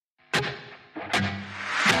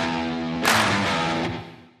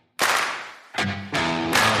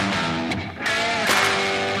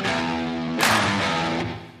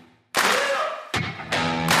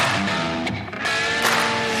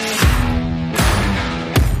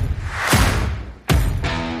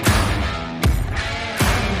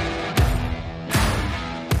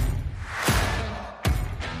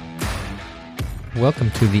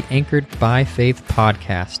Welcome to the Anchored by Faith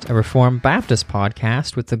podcast, a Reformed Baptist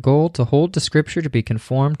podcast with the goal to hold to Scripture to be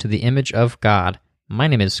conformed to the image of God. My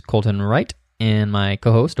name is Colton Wright, and my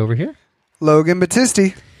co-host over here, Logan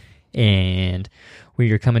Battisti. And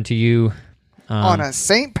we are coming to you on a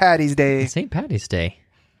St. Patty's Day. St. Patty's Day.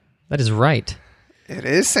 That is right. It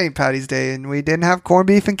is St. Patty's Day, and we didn't have corned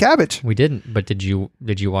beef and cabbage. We didn't, but did you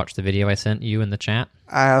watch the video I sent you in the chat?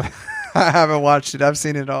 I haven't watched it. I've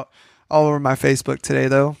seen it all over my Facebook today,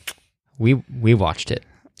 though. We watched it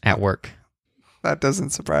at work. That doesn't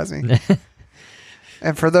surprise me.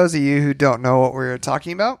 And for those of you who don't know what we're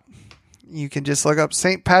talking about, you can just look up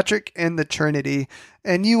St. Patrick and the Trinity,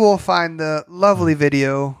 and you will find the lovely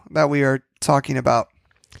video that we are talking about.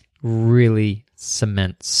 Really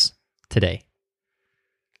cements today.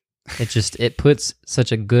 It puts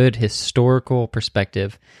such a good historical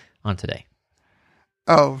perspective on today.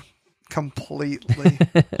 Oh, completely.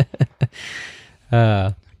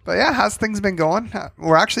 But yeah, how's things been going?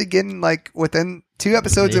 We're actually getting within 2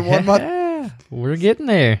 episodes in 1 month. We're getting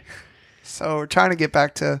there. So we're trying to get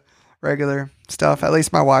back to regular stuff. At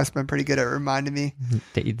least my wife's been pretty good at reminding me.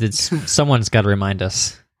 Someone's got to remind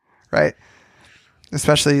us. Right.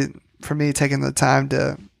 Especially for me, taking the time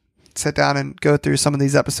to sit down and go through some of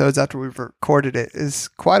these episodes after we've recorded it is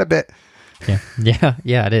quite a bit. Yeah,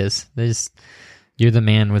 it is. You're the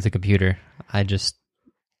man with the computer. I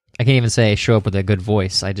can't even say I show up with a good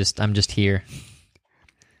voice. I'm just here.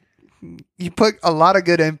 You put a lot of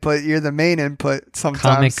good input. You're the main input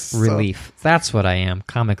sometimes. Comic relief. That's what I am.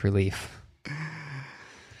 Comic relief.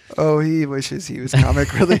 Oh, he wishes he was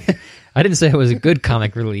comic relief. I didn't say it was a good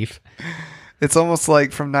comic relief. It's almost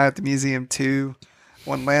like from Night at the Museum 2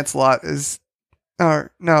 when Lancelot is...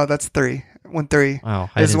 Or, no, that's 3. When 3. Oh,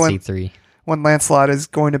 I didn't see 3. When Lancelot is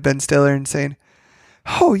going to Ben Stiller and saying,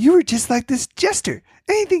 "Oh, you were just like this jester.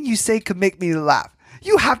 Anything you say could make me laugh.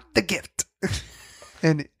 You have the gift."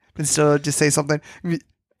 And Ben Stiller just say something.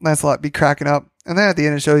 Lancelot be cracking up. And then at the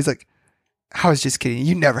end of the show, he's like, "I was just kidding.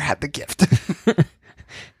 You never had the gift."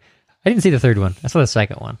 I didn't see the third one. I saw the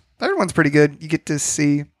second one. Third one's pretty good. You get to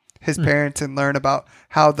see his parents and learn about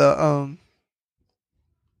how the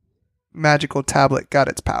magical tablet got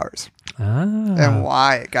its powers. And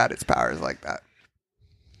why it got its powers like that.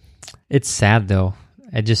 It's sad, though.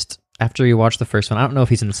 After you watch the first one, I don't know if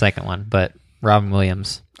he's in the second one, but Robin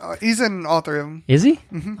Williams. He's in all 3 of them. Is he?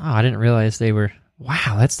 Mm-hmm. Oh, I didn't realize they were...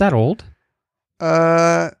 Wow, that's that old?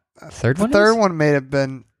 Third one may have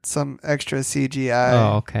been some extra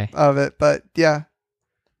CGI of it, but yeah.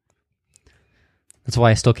 That's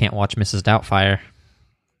why I still can't watch Mrs. Doubtfire.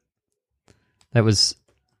 That's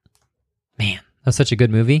such a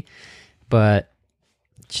good movie. But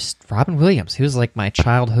just Robin Williams, he was like my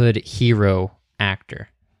childhood hero actor.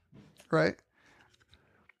 Right.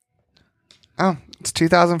 Oh, it's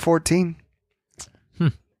 2014.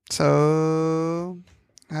 So,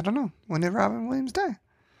 I don't know. When did Robin Williams die?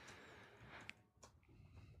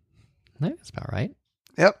 That's about right.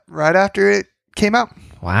 Yep, right after it came out.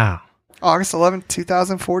 Wow. August 11th,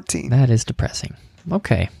 2014. That is depressing.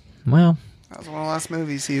 Okay, well. That was one of the last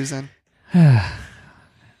movies he was in.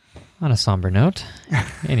 On a somber note.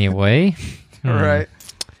 Anyway. Right.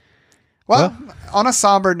 Well, on a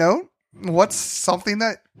somber note, what's something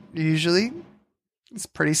that usually is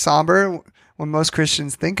pretty somber when most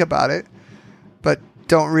Christians think about it, but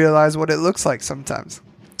don't realize what it looks like sometimes?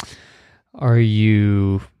 Are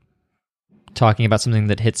you talking about something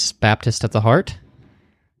that hits Baptist at the heart?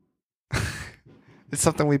 It's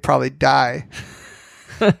something we probably die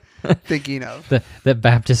thinking of. That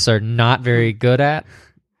Baptists are not very good at,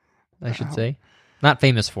 I should say. Not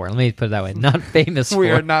famous for. Let me put it that way. Not famous for.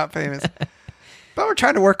 We are not famous. But we're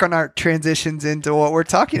trying to work on our transitions into what we're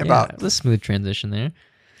talking about. The smooth transition there.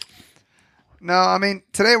 No, I mean,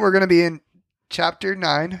 today we're going to be in chapter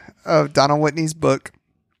 9 of Donald Whitney's book,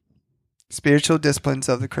 Spiritual Disciplines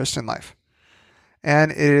of the Christian Life.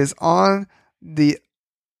 And it is on the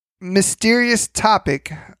mysterious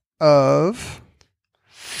topic of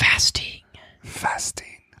fasting.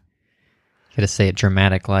 Gotta say it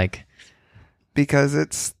dramatic like. Because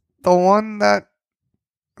it's the one that,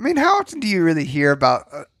 I mean, how often do you really hear about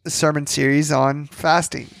a sermon series on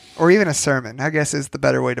fasting? Or even a sermon, I guess is the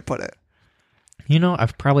better way to put it. You know,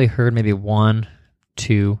 I've probably heard maybe 1,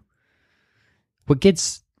 2. What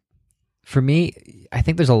gets, for me, I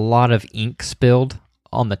think there's a lot of ink spilled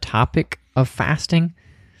on the topic of fasting,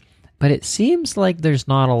 but it seems like there's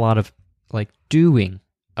not a lot of, doing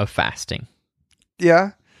of fasting.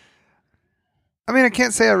 Yeah. I mean, I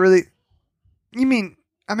can't say I really...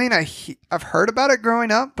 I've heard about it growing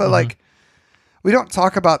up, but we don't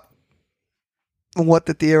talk about what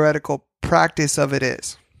the theoretical practice of it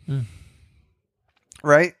is. Mm.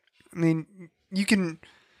 Right? I mean, you can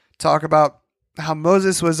talk about how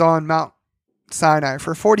Moses was on Mount Sinai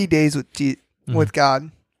for 40 days with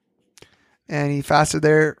God. And he fasted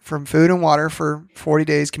there from food and water for 40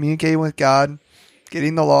 days, communicating with God,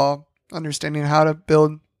 getting the law, understanding how to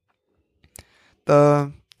build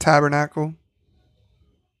the tabernacle.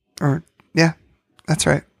 Or, yeah, that's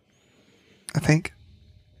right. I think.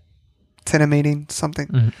 Tent of meeting, something.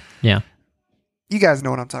 Mm-hmm. Yeah. You guys know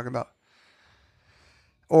what I'm talking about.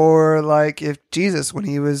 Or like if Jesus, when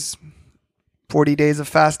he was 40 days of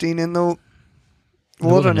fasting in the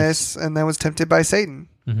wilderness and then was tempted by Satan.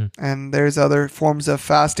 Mm-hmm. And there's other forms of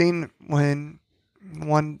fasting. When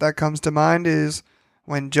one that comes to mind is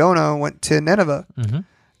when Jonah went to Nineveh. Mm-hmm.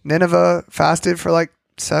 Nineveh fasted for like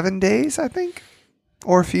 7 days, I think,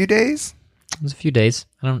 or a few days. It was a few days.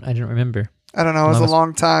 I didn't remember. I don't know. It was a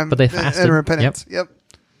long time. But they fasted. In repentance. Yep.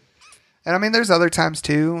 And I mean, there's other times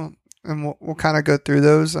too, and we'll kind of go through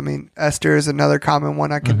those. I mean, Esther is another common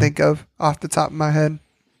one I can think of off the top of my head,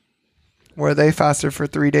 where they fasted for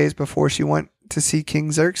 3 days before she went to see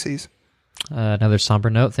King Xerxes. Another somber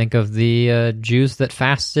note, think of the Jews that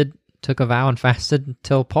fasted, took a vow and fasted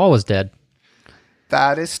until Paul was dead.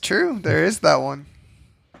 That is true. There is that one.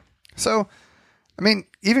 So, I mean,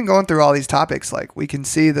 even going through all these topics, like we can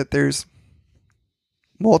see that there's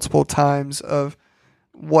multiple times of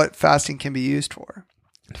what fasting can be used for.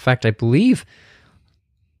 In fact, I believe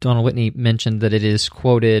Donald Whitney mentioned that it is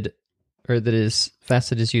quoted, or that is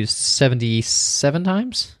fasted is used 77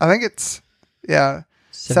 times? I think it's,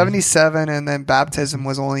 77, and then baptism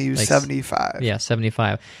was only used 75. Yeah,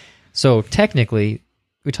 75. So technically,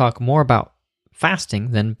 we talk more about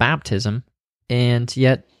fasting than baptism, and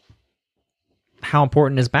yet how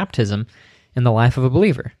important is baptism in the life of a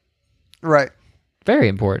believer? Right. Very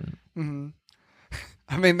important. Mm-hmm.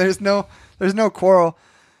 I mean, there's no quarrel.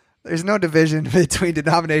 There's no division between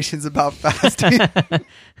denominations about fasting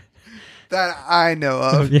that I know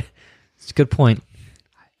of. Yeah, it's a good point.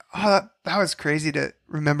 Oh, that was crazy to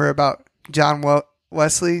remember about John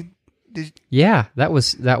Wesley. Yeah, that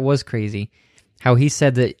was crazy. How he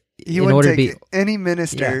said that he wouldn't take any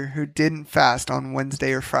minister who didn't fast on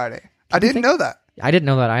Wednesday or Friday. I didn't know that. I didn't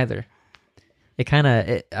know that either.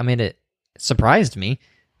 It surprised me,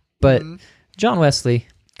 but John Wesley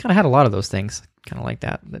kind of had a lot of those things, kind of like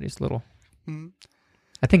that he's little. Mm-hmm.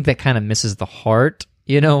 I think that kind of misses the heart,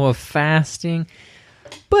 of fasting,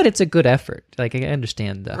 but it's a good effort. Like, I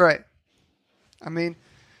understand that. Right. I mean,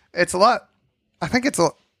 it's a lot. I think it's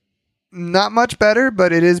not much better,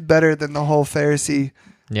 but it is better than the whole Pharisee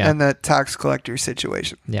and the tax collector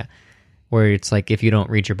situation. Yeah. Where it's like, if you don't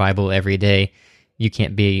read your Bible every day, you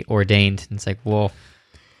can't be ordained. And it's like, well,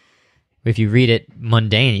 if you read it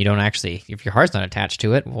mundane, you don't actually, if your heart's not attached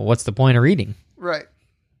to it, well, what's the point of reading? Right.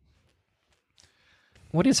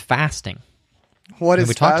 What is fasting? We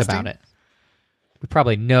talked about it. We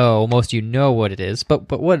probably know, most of you know what it is,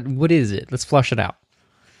 but what is it? Let's flush it out.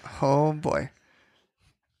 Oh boy.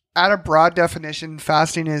 At a broad definition,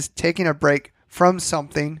 fasting is taking a break from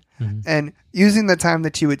something and using the time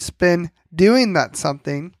that you would spend doing that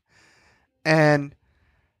something and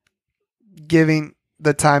giving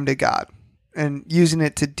the time to God and using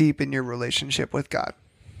it to deepen your relationship with God.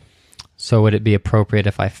 So would it be appropriate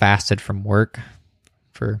if I fasted from work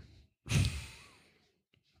for a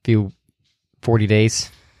few 40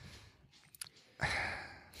 days?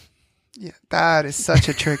 Yeah, that is such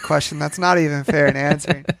a trick question. That's not even fair in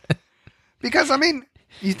answering. Because, I mean,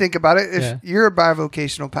 you think about it. If you're a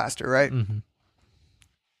bivocational pastor, right? Mm-hmm.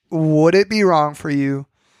 Would it be wrong for you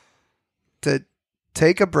to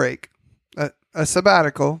take a break, a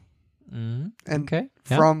sabbatical, and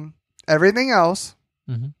from everything else,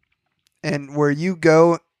 and where you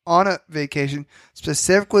go on a vacation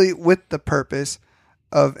specifically with the purpose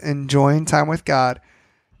of enjoying time with God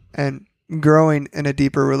and growing in a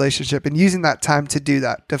deeper relationship and using that time to do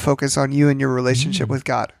that, to focus on you and your relationship with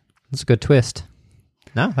God? That's a good twist.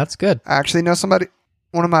 No, that's good. I actually know somebody,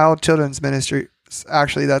 one of my old children's ministries,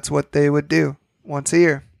 actually that's what they would do once a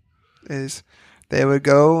year, is they would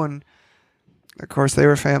go, and of course they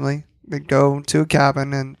were family. They'd go to a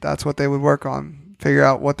cabin, and that's what they would work on. Figure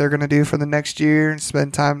out what they're going to do for the next year and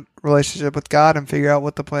spend time relationship with God and figure out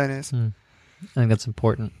what the plan is. I think that's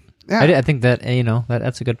important. Yeah. I think that,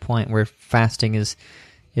 that's a good point, where fasting is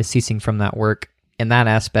ceasing from that work in that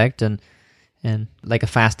aspect, and like a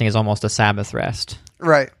fasting is almost a Sabbath rest.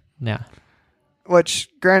 Right. Yeah. Which,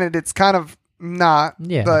 granted, it's kind of not.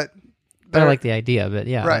 Yeah. But I like the idea of it.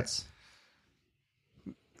 Yeah. Right.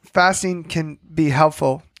 Fasting can be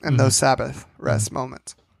helpful in those Sabbath rest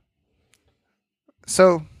moments.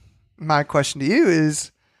 So, my question to you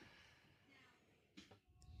is,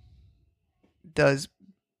 does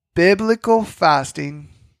biblical fasting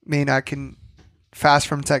mean I can fast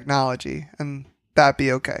from technology and that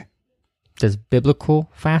be okay? Does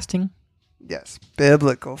biblical fasting? Yes,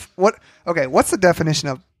 biblical. What's the definition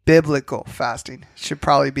of biblical fasting? Should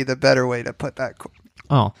probably be the better way to put that.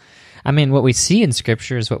 Oh, I mean, what we see in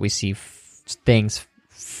Scripture is what we see things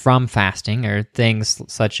from fasting, or things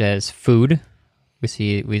such as food. We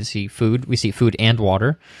see food. We see food and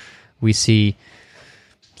water. We see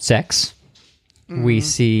sex. We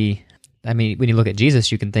see, I mean, when you look at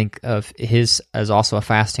Jesus, you can think of his as also a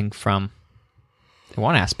fasting from, in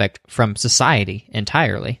one aspect, from society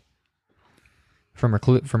entirely.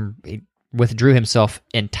 He withdrew himself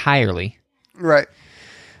entirely. Right.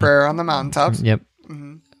 Prayer on the mountaintops. Yep.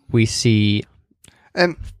 Mm-hmm. We see,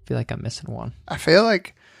 and I feel like I'm missing one. I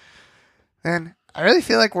really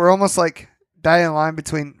feel like we're almost like dying in line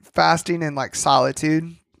between fasting and like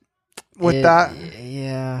solitude with that.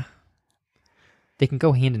 Yeah. They can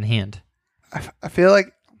go hand in hand. I feel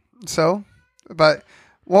like so, but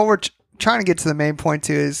what we're trying to get to the main point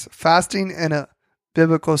to is fasting in a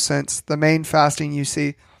biblical sense. The main fasting you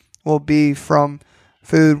see will be from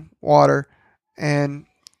food, water, and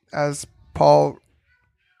as Paul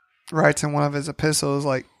writes in one of his epistles,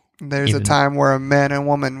 like there's a time where a man and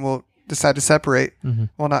woman will decide to separate. Mm-hmm.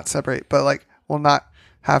 Well, not separate, but like will not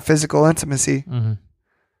have physical intimacy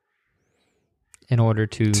in order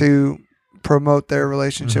to promote their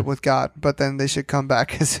relationship with God, but then they should come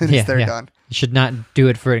back as soon as they're done. You should not do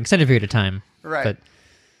it for an extended period of time. Right. But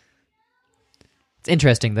it's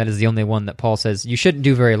interesting that is the only one that Paul says you shouldn't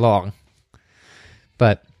do very long.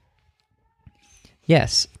 But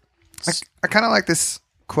yes. I kind of like this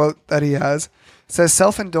quote that he has. It says,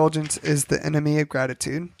 self-indulgence is the enemy of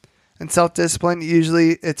gratitude, and self-discipline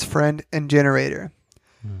usually its friend and generator.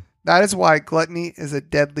 That is why gluttony is a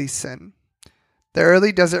deadly sin. The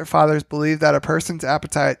early desert fathers believed that a person's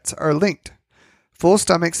appetites are linked. Full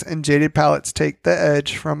stomachs and jaded palates take the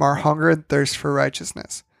edge from our hunger and thirst for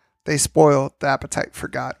righteousness. They spoil the appetite for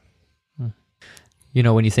God. You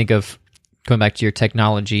know, when you think of going back to your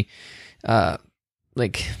technology,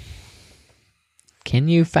 like, can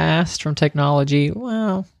you fast from technology?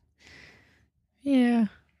 Well, yeah,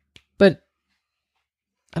 but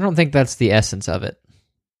I don't think that's the essence of it.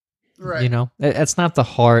 Right. You know, that's not the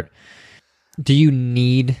heart. Do you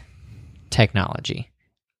need technology?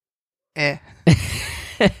 If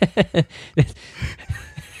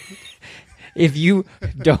you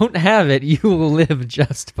don't have it, you will live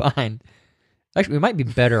just fine. Actually, we might be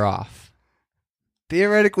better off.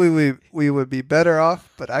 Theoretically, we would be better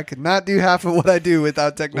off, but I could not do half of what I do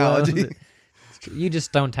without technology. Well, you just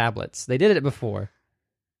stone tablets. They did it before.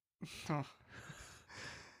 Oh.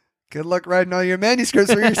 Good luck writing all your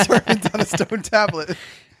manuscripts for your sermons on a stone tablet.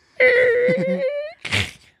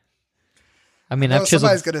 I mean, I've chiseled.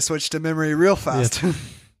 Somebody's going to switch to memory real fast.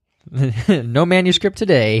 Yeah. No manuscript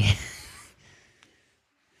today.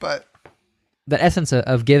 But the essence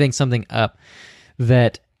of giving something up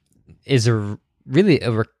that is really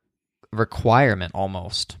a requirement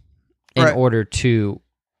almost in order to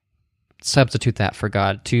substitute that for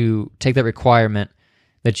God, to take that requirement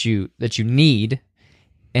that you need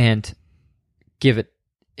and give it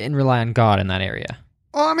and rely on God in that area.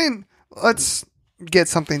 Well, I mean, let's get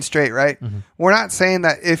something straight, right? We're not saying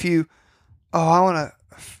that if you, I want to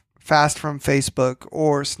fast from Facebook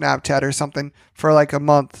or Snapchat or something for like a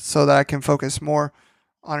month so that I can focus more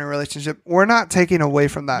on a relationship. We're not taking away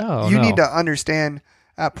from that. No, you need to understand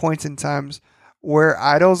at points in times where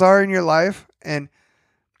idols are in your life, and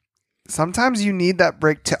sometimes you need that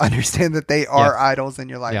break to understand that they are idols in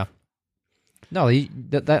your life. Yeah. No,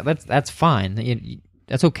 that's fine.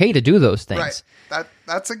 That's okay to do those things. Right.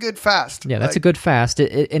 That's a good fast. Yeah, that's a good fast,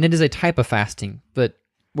 and it is a type of fasting. But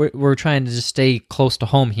we're trying to just stay close to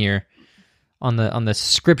home here on the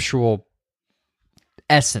scriptural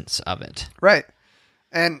essence of it. Right.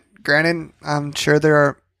 And granted, I'm sure there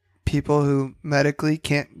are people who medically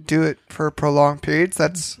can't do it for prolonged periods.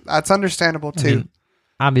 That's understandable too. I mean,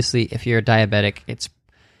 obviously, if you're a diabetic,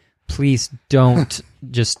 please don't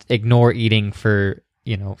just ignore eating for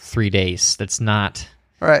 3 days. That's not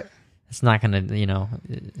right. It's not gonna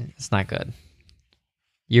it's not good.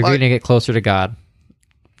 You're gonna get closer to God,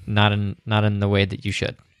 not in the way that you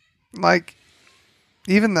should. Like,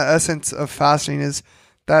 even the essence of fasting is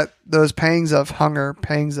that those pangs of hunger,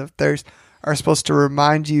 pangs of thirst are supposed to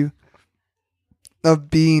remind you of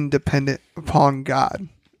being dependent upon God.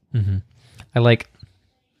 Mm-hmm. I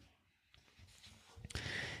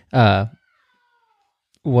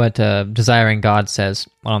what Desiring God says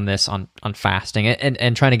on this, on fasting,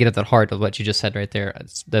 and trying to get at the heart of what you just said right there.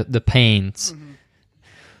 It's the pains. Mm-hmm. It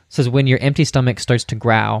says, when your empty stomach starts to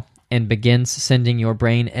growl and begins sending your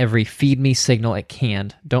brain every feed me signal it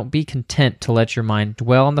can, don't be content to let your mind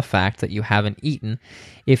dwell on the fact that you haven't eaten.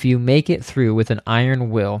 If you make it through with an iron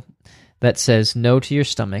will that says no to your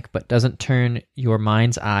stomach but doesn't turn your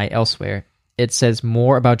mind's eye elsewhere, it says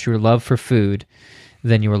more about your love for food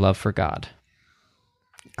than your love for God.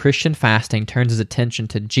 Christian fasting turns his attention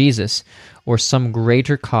to Jesus or some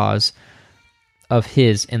greater cause of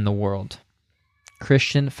his in the world.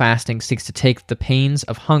 Christian fasting seeks to take the pains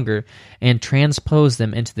of hunger and transpose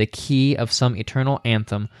them into the key of some eternal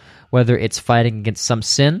anthem, whether it's fighting against some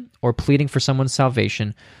sin, or pleading for someone's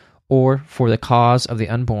salvation, or for the cause of the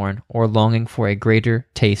unborn, or longing for a greater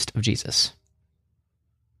taste of Jesus.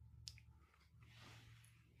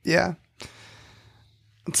 Yeah.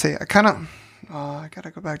 Let's see. I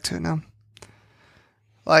gotta go back to it now.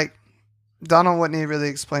 Like, Donald Whitney really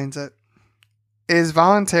explains it. It is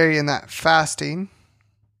voluntary in that fasting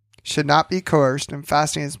should not be coerced, and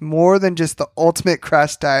fasting is more than just the ultimate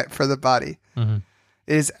crash diet for the body. Mm-hmm.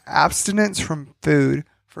 It is abstinence from food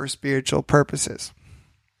for spiritual purposes.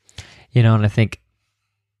 You know, and I think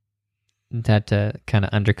that kind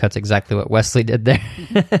of undercuts exactly what Wesley did there.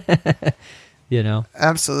 You know?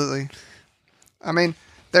 Absolutely. I mean,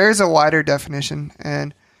 there is a wider definition,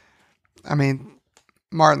 and I mean,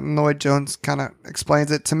 Martin Lloyd-Jones kind of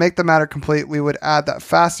explains it. To make the matter complete, we would add that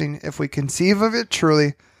fasting, if we conceive of it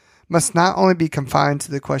truly, must not only be confined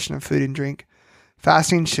to the question of food and drink.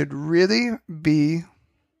 Fasting should really be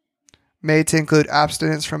made to include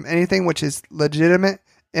abstinence from anything which is legitimate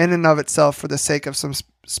in and of itself for the sake of some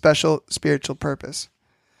special spiritual purpose.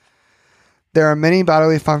 There are many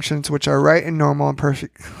bodily functions which are right and normal and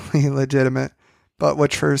perfectly legitimate, but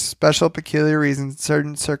which for special peculiar reasons,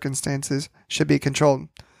 certain circumstances, should be controlled.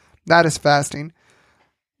 That is fasting.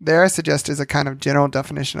 There I suggest is a kind of general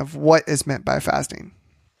definition of what is meant by fasting.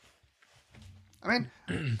 I mean,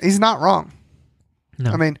 he's not wrong.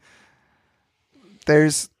 No. I mean,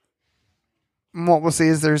 what we'll see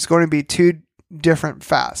is there's going to be two different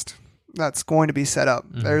fasts that's going to be set up.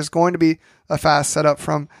 Mm-hmm. There's going to be a fast set up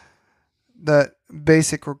from the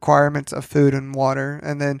basic requirements of food and water,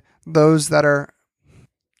 and then those that are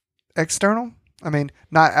external, I mean,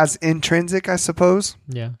 not as intrinsic, I suppose.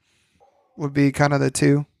 Yeah. Would be kind of the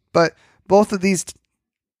two. But both of these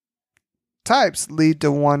types lead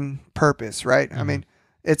to one purpose, right? Mm-hmm. I mean,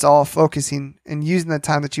 it's all focusing and using the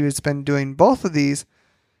time that you would spend doing both of these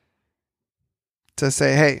to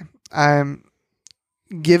say, hey, I'm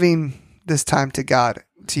giving this time to God,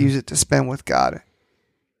 to use it to spend with God.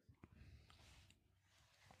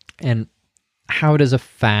 And how does a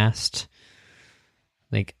fast,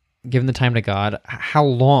 like, given the time to God, how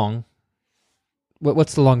long,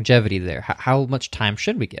 what's the longevity there? How much time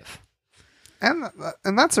should we give? And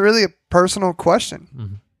that's really a personal question.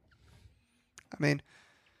 Mm-hmm. I mean,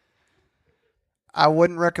 I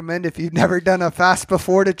wouldn't recommend, if you've never done a fast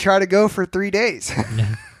before, to try to go for 3 days.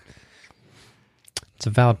 Yeah. It's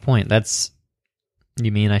a valid point.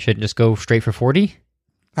 You mean I shouldn't just go straight for 40?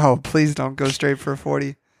 Oh, please don't go straight for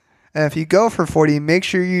 40. And if you go for 40, make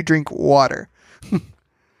sure you drink water.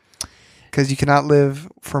 Because you cannot live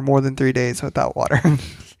for more than 3 days without water.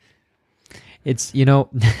 It's, I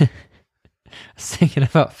was thinking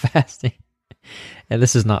about fasting. And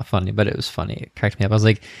this is not funny, but it was funny. It cracked me up. I was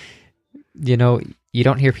like, you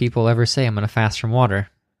don't hear people ever say, I'm going to fast from water.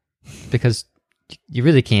 Because you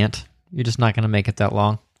really can't. You're just not going to make it that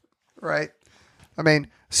long. Right. I mean,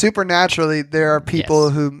 supernaturally, there are people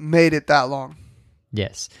who made it that long.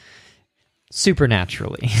 Yes.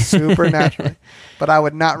 Supernaturally. Supernaturally. But I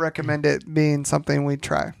would not recommend it being something we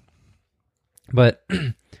try. But,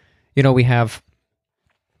 we have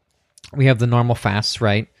the normal fasts,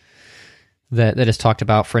 right? That is talked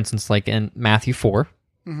about, for instance, like in Matthew 4,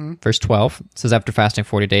 mm-hmm. verse 12. It says, after fasting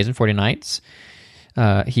 40 days and 40 nights,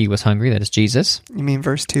 he was hungry. That is Jesus. You mean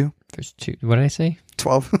verse 2? Verse 2. What did I say?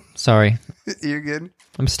 12. Sorry. You're good.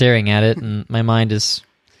 I'm staring at it, and my mind is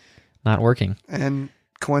not working. And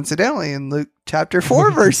coincidentally, in Luke chapter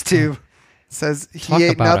 4, verse 2, it says he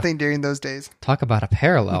ate nothing during those days. Talk about a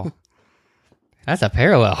parallel. That's a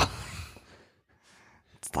parallel.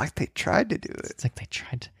 It's like they tried to do it. It's like they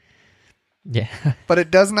tried to. Yeah. But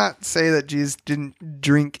it does not say that Jesus didn't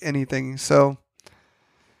drink anything. So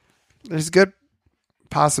there's a good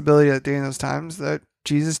possibility that during those times that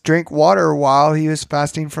Jesus drank water while he was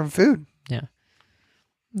fasting from food. Yeah.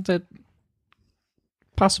 It's a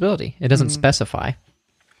possibility. It doesn't specify.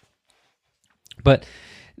 But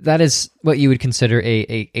that is what you would consider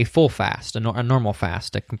a full fast, a normal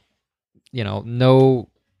fast. No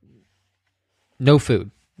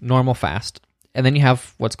food, normal fast. And then you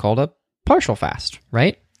have what's called a partial fast,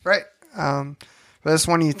 right? Right. For this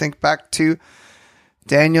one, you think back to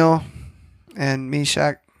Daniel and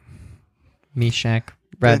Meshach.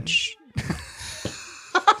 Reg.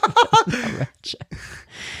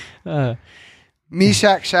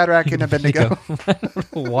 Meshach, Shadrach, and Abednego. I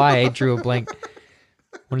don't know why I drew a blank.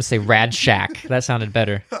 I want to say Rad Shack. That sounded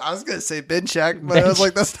better. I was going to say Ben Shack, but I was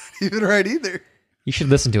like, that's not even right either. You should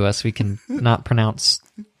listen to us. We can not pronounce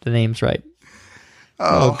the names right.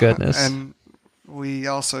 Oh goodness. And we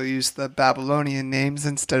also use the Babylonian names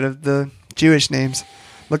instead of the Jewish names.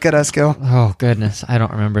 Look at us go. Oh goodness. I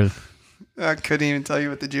don't remember. I couldn't even tell you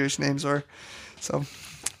what the Jewish names were. So,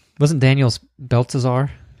 wasn't Daniel's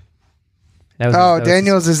Belteshazzar?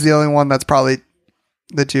 Daniel's is the only one that's probably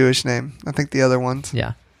the Jewish name. I think the other ones.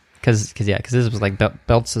 Yeah. Because this was like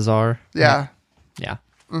Belteshazzar. Yeah. Yeah.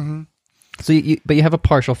 Mm-hmm. So but you have a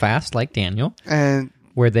partial fast like Daniel, and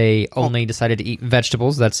where they only decided to eat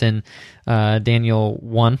vegetables. That's in Daniel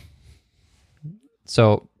 1.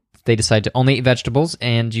 So they decide to only eat vegetables,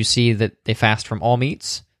 and you see that they fast from all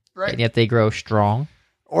meats, right? And yet they grow strong.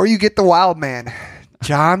 Or you get the wild man,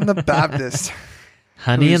 John the Baptist.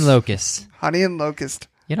 Honey and locust. Honey and locust.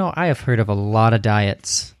 You know, I have heard of a lot of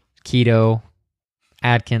diets. Keto,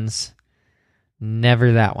 Atkins,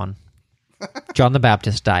 never that one. John the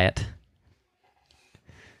Baptist diet.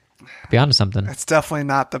 Be onto something. It's definitely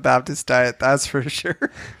not the Baptist diet, that's for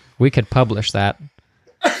sure. We could publish that.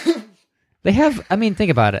 They have, think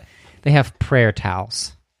about it. They have prayer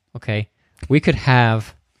towels. Okay? We could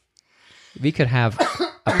have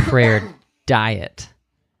a prayer diet.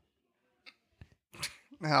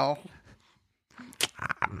 No.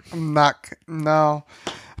 No.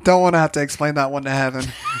 Don't want to have to explain that one to heaven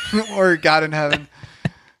or God in heaven.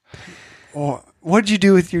 Or what'd you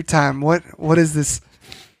do with your time? What is this?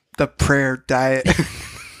 The prayer diet.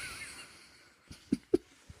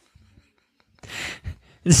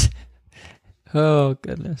 Oh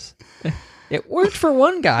goodness. It worked for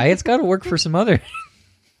one guy. It's got to work for some other.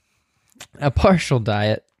 A partial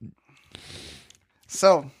diet.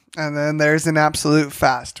 So, and then there's an absolute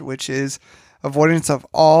fast, which is avoidance of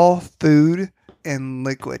all food and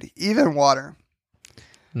liquid, even water.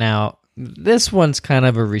 Now, this one's kind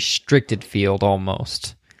of a restricted field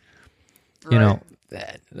almost. Right. You know,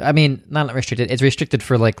 not restricted. It's restricted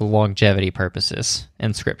for like longevity purposes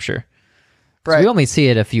in Scripture. Right. So we only see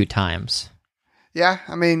it a few times. Yeah,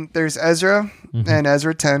 there's Ezra and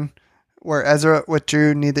Ezra 10, where Ezra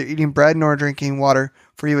withdrew neither eating bread nor drinking water,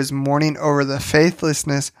 for he was mourning over the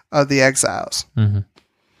faithlessness of the exiles. Mm-hmm.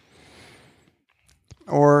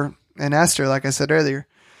 Or in Esther, like I said earlier,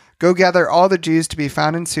 go gather all the Jews to be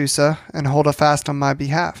found in Susa and hold a fast on my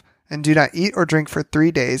behalf, and do not eat or drink for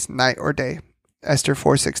 3 days, night or day. Esther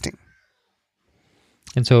 4:16.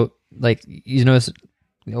 And so, like, you notice,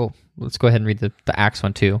 let's go ahead and read the Acts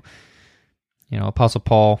one too. You know, Apostle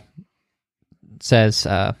Paul says,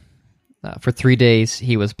 for 3 days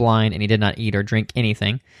he was blind and he did not eat or drink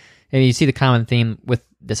anything. And you see the common theme with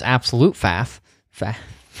this absolute fast.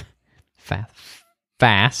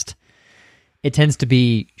 It tends to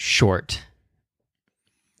be short.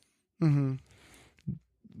 Mm-hmm.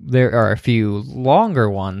 There are a few longer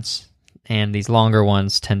ones, and these longer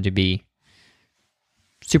ones tend to be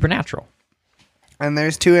supernatural. And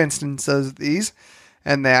there's 2 instances of these,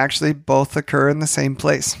 and they actually both occur in the same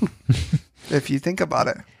place, if you think about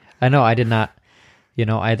it. I know, I did not,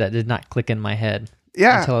 that did not click in my head.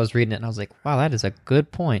 Yeah. Until I was reading it, and I was like, wow, that is a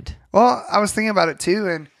good point. Well, I was thinking about it too,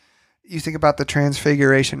 and you think about the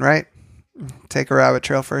transfiguration, right? Take a rabbit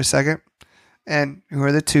trail for a second. And who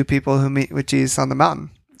are the 2 people who meet with Jesus on the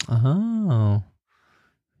mountain? Oh.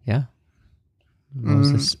 Yeah.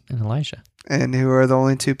 Moses and Elijah. And who are the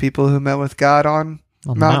only 2 people who met with God on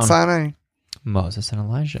Mount Sinai? Moses and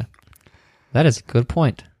Elijah. That is a good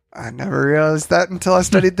point. I never realized that until I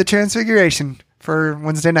studied the Transfiguration for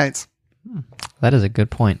Wednesday nights. That is a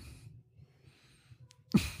good point.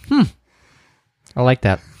 I like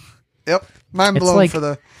that. Yep. Mind blown like, for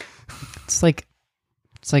the... It's like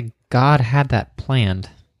God had that planned.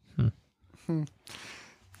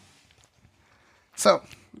 So,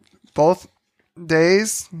 both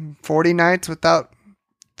days, 40 nights without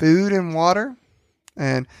food and water,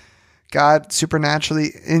 and God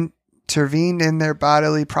supernaturally intervened in their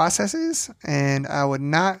bodily processes, and I would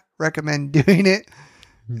not recommend doing it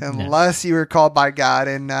unless you were called by God,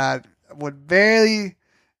 and would barely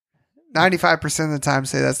 95% of the time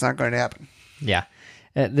say that's not going to happen. Yeah.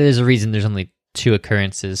 There's a reason there's only 2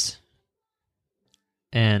 occurrences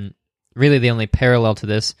And really the only parallel to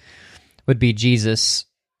this would be Jesus,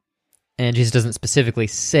 and Jesus doesn't specifically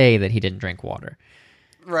say that he didn't drink water.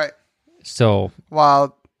 Right. So,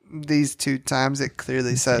 While these two times it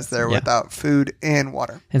clearly says they're Yeah. without food and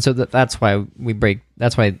water. and so that's why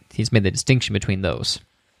that's why he's made the distinction between those.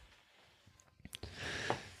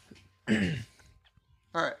 All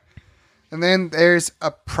right. And then there's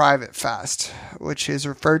a private fast, which is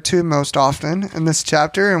referred to most often in this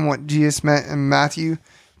chapter and what Jesus meant in Matthew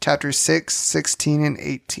chapter 6, 16, and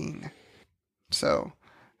 18. So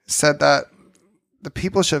it said that the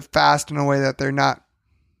people should fast in a way that they're not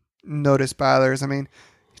noticed by others. I mean,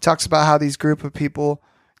 he talks about how these group of people,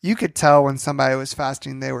 you could tell when somebody was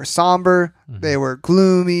fasting, they were somber, they were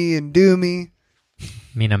gloomy and doomy. I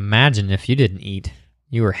mean, imagine if you didn't eat.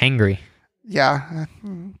 You were hangry. Yeah.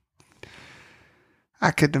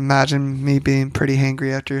 I could imagine me being pretty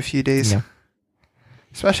hangry after a few days. Yeah.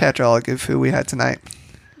 Especially after all the good food we had tonight.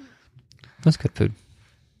 That's good food.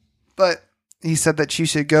 But he said that you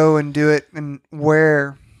should go and do it and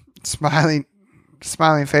wear smiling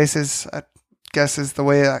faces, I guess is the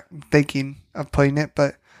way I'm thinking of putting it.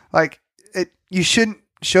 But like you shouldn't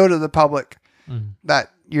show to the public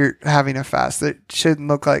that you're having a fast. It shouldn't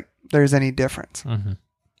look like there's any difference. Mm-hmm.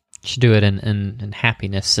 You should do it in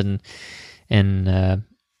happiness and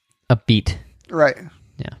upbeat. Right.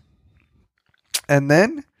 Yeah. And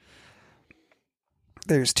then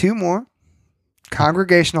there's two more.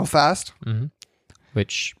 Congregational fast. Mm-hmm.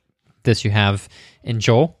 Which this you have in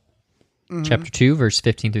Joel, chapter 2, verse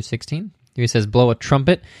 15 through 16. He says, blow a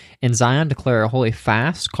trumpet in Zion, declare a holy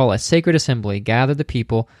fast, call a sacred assembly, gather the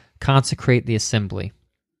people, consecrate the assembly.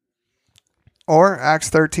 Or Acts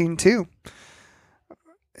 13:2.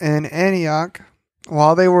 In Antioch,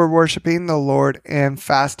 while they were worshiping the Lord and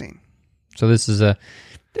fasting. So this was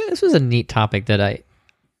a neat topic that I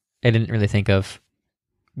didn't really think of.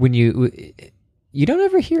 When you don't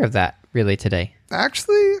ever hear of that really today.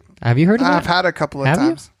 Actually, Have you heard of that? I've had a couple of Have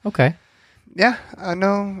times. you? Okay. Yeah, I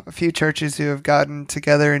know a few churches who have gotten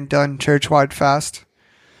together and done church-wide fast.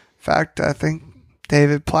 In fact, I think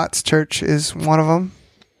David Platt's church is one of them.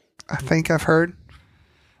 I think I've heard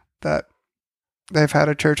that they've had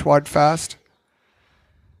a church-wide fast.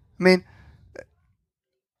 I mean,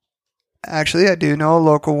 actually, I do know a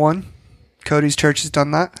local one. Cody's church has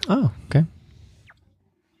done that. Oh, okay.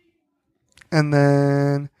 And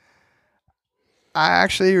then I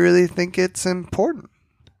actually really think it's important.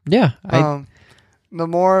 Yeah. The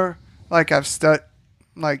more like I've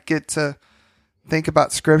get to think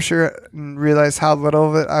about scripture and realize how little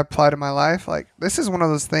of it I apply to my life. Like this is one of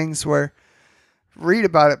those things where read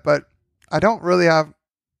about it, but I don't really have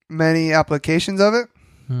many applications of it.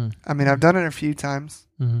 I mean, I've done it a few times,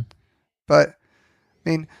 but I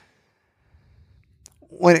mean,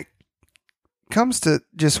 when it comes to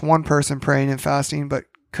just one person praying and fasting, but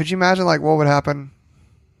could you imagine like what would happen?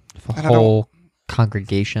 The whole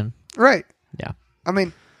congregation. Right. Yeah. I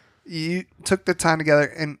mean, you took the time together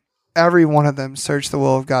and every one of them searched the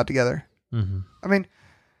will of God together. Mm-hmm. I mean,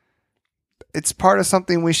 it's part of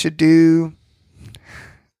something we should do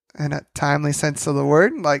in a timely sense of the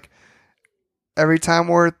word. Like every time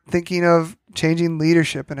we're thinking of changing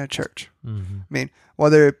leadership in a church. Mm-hmm. I mean,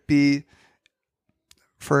 whether it be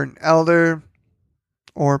for an elder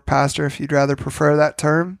or pastor, if you'd rather prefer that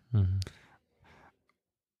term,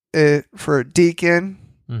 for a deacon.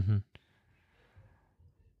 Mm-hmm.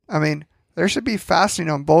 I mean, there should be fasting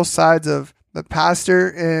on both sides of the pastor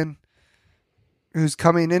and who's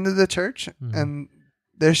coming into the church. And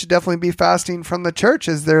there should definitely be fasting from the church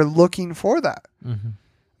as they're looking for that. I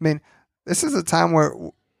mean, this is a time where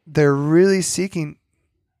they're really seeking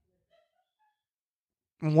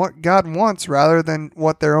what God wants rather than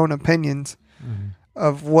what their own opinions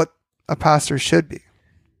of what a pastor should be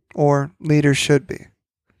or leaders should be.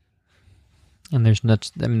 And there's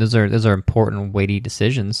nuts. I mean, those are important, weighty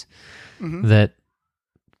decisions that.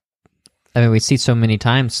 I mean, we see so many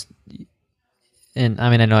times, and I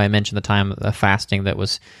mean, I know I mentioned the time of fasting that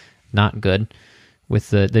was not good,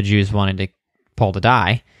 with the Jews wanting Paul to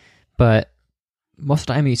die, but most of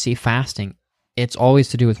the time you see fasting, it's always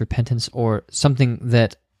to do with repentance or something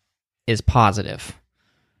that is positive.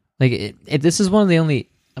 Like this is one of the only.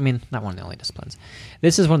 I mean, not one of the only disciplines.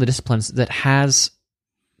 This is one of the disciplines that has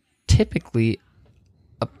typically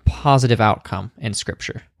a positive outcome in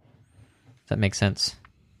Scripture. Does that make sense?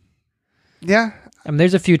 Yeah. I mean,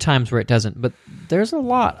 there's a few times where it doesn't, but there's a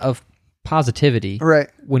lot of positivity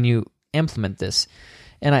when you implement this.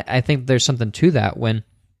 And I think there's something to that when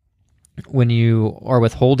you are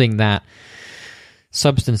withholding that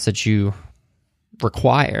substance that you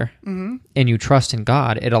require and you trust in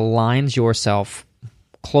God, it aligns yourself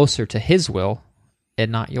closer to his will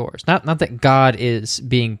and not yours. Not that God is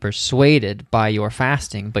being persuaded by your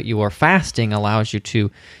fasting, but your fasting allows you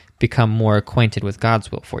to become more acquainted with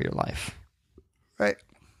God's will for your life. Right.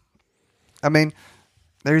 I mean,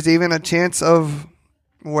 there's even a chance of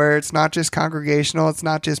where it's not just congregational, it's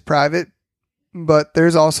not just private, but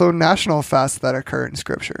there's also national fasts that occur in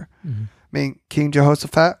Scripture. Mm-hmm. I mean, King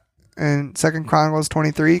Jehoshaphat in 2 Chronicles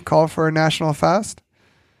 23 called for a national fast.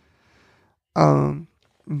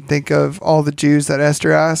 Think of all the Jews that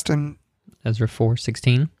Esther asked, and Ezra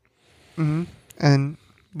 4:16. Mm-hmm. And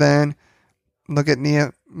then look at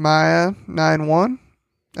Nehemiah 9:1,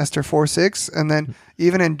 Esther 4:6, and then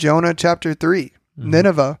even in Jonah chapter 3,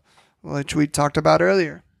 Nineveh, which we talked about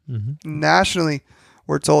earlier. Nationally,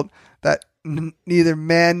 we're told that neither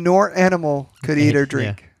man nor animal could eat or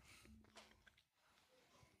drink.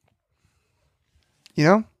 You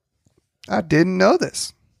know, I didn't know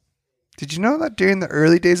this. Did you know that during the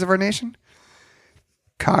early days of our nation,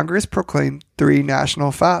 Congress proclaimed 3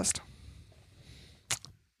 national fasts?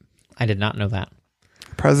 I did not know that.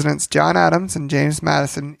 Presidents John Adams and James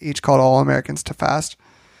Madison each called all Americans to fast,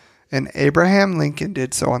 and Abraham Lincoln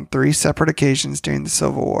did so on 3 separate occasions during the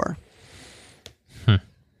Civil War.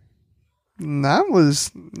 And that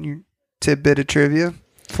was your tidbit of trivia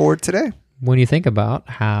for today. When you think about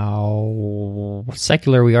how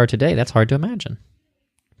secular we are today, that's hard to imagine.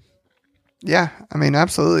 Yeah, I mean,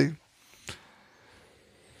 absolutely.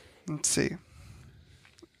 Let's see.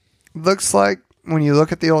 Looks like when you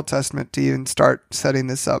look at the Old Testament to even start setting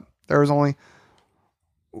this up, there was only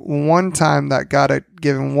one time that God had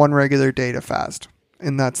given one regular day to fast,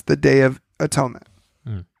 and that's the Day of Atonement.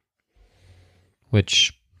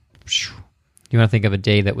 Which, you want to think of a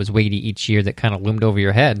day that was weighty each year that kind of loomed over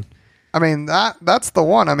your head. I mean, that's the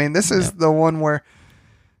one. I mean, this is the one where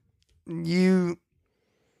the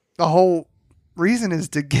whole reason is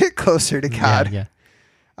to get closer to God. Yeah.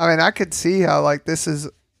 I mean, I could see how like this is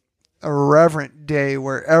a reverent day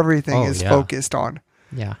where everything is focused on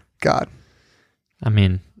God. I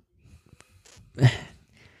mean,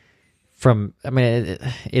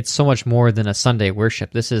 it's so much more than a Sunday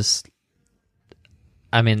worship. This is,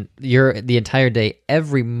 I mean, the entire day,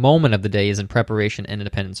 every moment of the day is in preparation and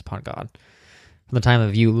dependence upon God. From the time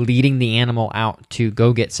of you leading the animal out to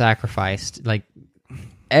go get sacrificed, like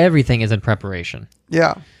everything is in preparation.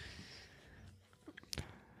 Yeah.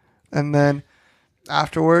 And then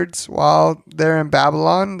afterwards, while they're in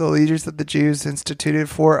Babylon, the leaders of the Jews instituted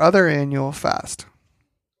 4 other annual fasts.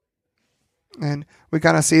 And we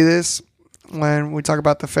kind of see this when we talk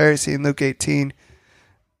about the Pharisee in Luke 18,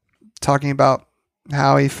 talking about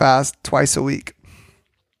how he fasts twice a week.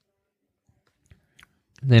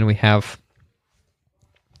 Then we have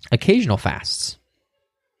occasional fasts.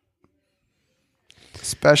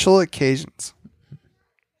 Special occasions.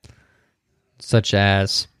 Such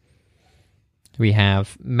as we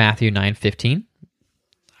have Matthew 9:15.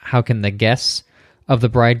 How can the guests of the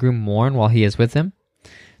bridegroom mourn while he is with them?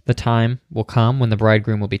 The time will come when the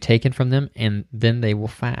bridegroom will be taken from them, and then they will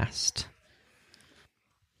fast.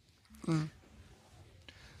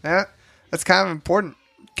 Yeah, that's kind of important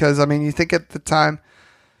because, I mean, you think at the time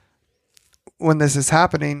when this is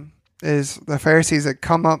happening is the Pharisees that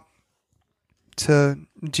come up to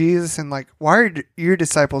Jesus and like, why are your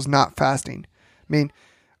disciples not fasting? I mean,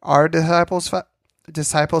 our disciples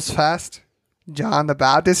fast, John the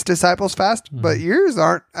Baptist's disciples fast, but yours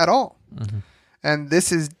aren't at all. And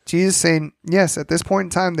this is Jesus saying, yes, at this point in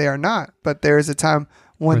time, they are not, but there is a time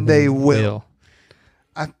when they will.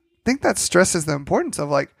 I think that stresses the importance of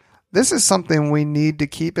like, this is something we need to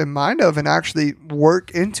keep in mind of and actually work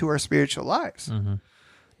into our spiritual lives.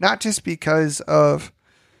 Not just because of,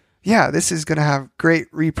 this is going to have great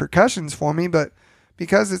repercussions for me, but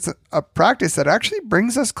because it's a practice that actually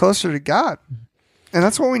brings us closer to God. And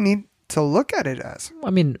that's what we need to look at it as. I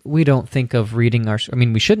mean, we don't think of reading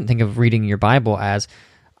we shouldn't think of reading your Bible as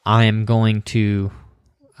I am going to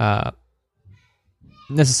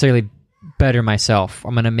necessarily better myself.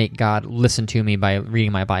 I'm going to make God listen to me by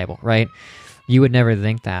reading my Bible, right? You would never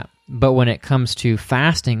think that. But when it comes to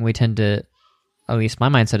fasting, we tend to, at least my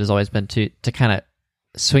mindset has always been to kind of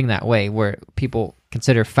swing that way, where people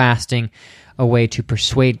consider fasting a way to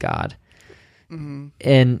persuade God.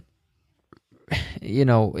 And, you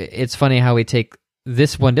know, it's funny how we take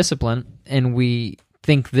this one discipline and we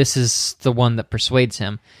think this is the one that persuades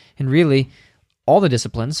him. And really, all the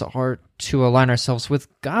disciplines are to align ourselves with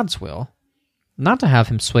God's will, not to have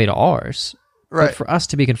him sway to ours, but for us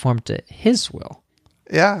to be conformed to his will.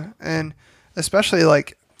 Yeah, and especially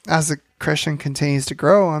like as the Christian continues to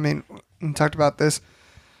grow, I mean, we talked about this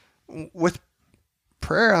with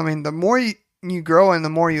prayer. I mean, the more you grow and the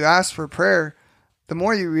more you ask for prayer, the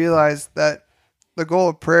more you realize that the goal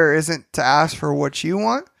of prayer isn't to ask for what you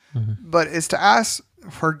want, but it's to ask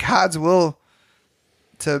for God's will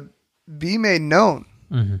to be made known.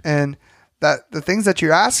 And that the things that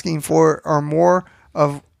you're asking for are more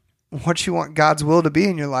of what you want God's will to be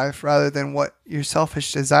in your life rather than what your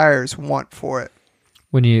selfish desires want for it.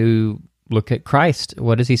 When you look at Christ,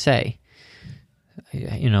 what does he say?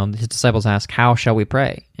 His disciples ask, how shall we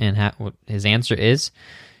pray? And his answer is,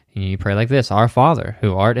 you pray like this: Our Father,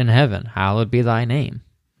 who art in heaven, hallowed be thy name.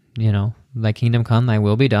 Thy kingdom come, thy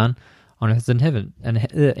will be done on earth as in heaven. And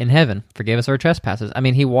in heaven, forgive us our trespasses. I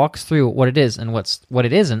mean, he walks through what it is, and what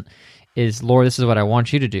it isn't is, Lord, this is what I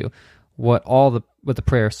want you to do. What the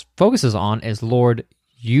prayer focuses on is, Lord,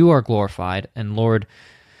 you are glorified, and Lord,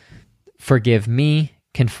 forgive me,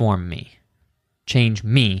 conform me, change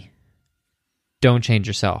me. Don't change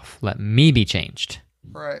yourself. Let me be changed.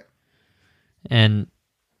 Right. And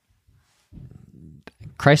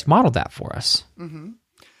Christ modeled that for us. I mean,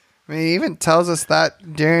 he even tells us that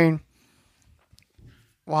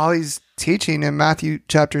while he's teaching in Matthew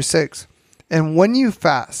chapter 6. And when you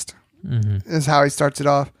fast, is how he starts it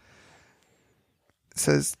off. It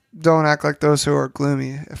says, don't act like those who are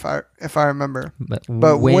gloomy, if I remember.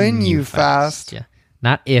 But when you fast. Yeah.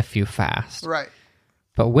 Not if you fast. Right.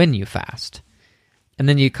 But when you fast. And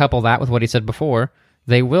then you couple that with what he said before,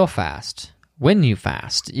 they will fast. When you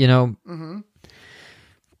fast,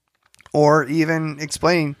 Or even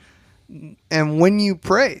explaining, and when you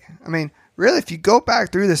pray. I mean, really, if you go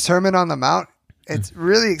back through the Sermon on the Mount, it's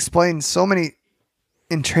really explained so many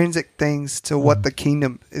intrinsic things to what the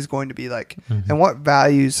kingdom is going to be like and what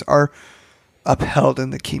values are upheld in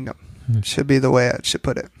the kingdom. Should be the way I should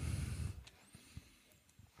put it.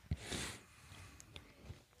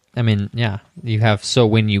 I mean, yeah, you have, so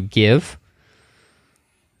when you give,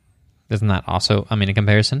 isn't that also, I mean, in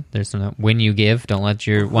comparison, there's some, when you give, don't let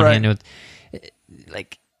your one hand know,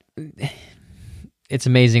 like, it's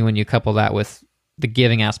amazing when you couple that with the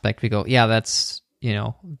giving aspect. We go, yeah, that's,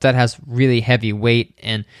 that has really heavy weight,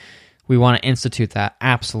 and we want to institute that.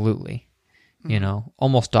 Absolutely.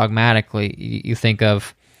 Almost dogmatically, you think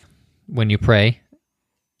of when you pray,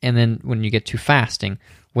 and then when you get to fasting,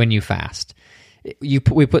 when you fast. We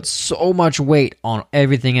put so much weight on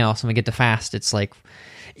everything else, and we get to fast. It's like,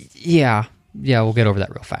 yeah, we'll get over that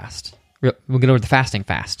real fast. We'll get over the fasting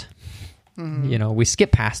fast. We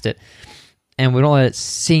skip past it, and we don't let it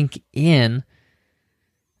sink in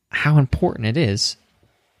how important it is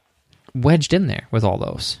wedged in there with all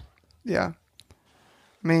those. Yeah.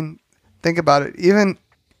 I mean, think about it. Even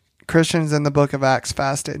Christians in the book of Acts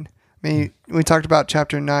fasted. I mean, we talked about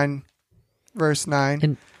chapter 9, verse 9.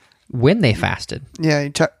 And when they fasted. Yeah,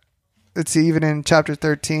 it's even in chapter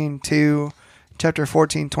 13 to chapter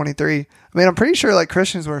 14, 23. I mean, I'm pretty sure like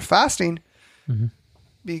Christians were fasting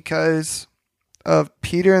because of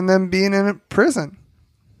Peter and them being in a prison.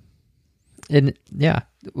 And yeah,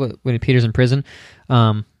 when Peter's in prison,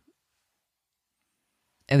 at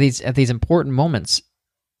these important moments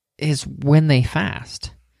is when they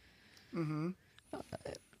fast. I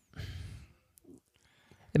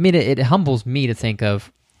mean, it humbles me to think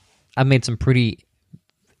of, I've made some pretty,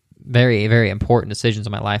 very, very important decisions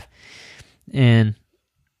in my life. And,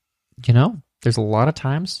 there's a lot of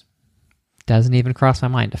times it doesn't even cross my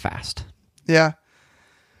mind to fast. Yeah.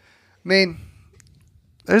 I mean,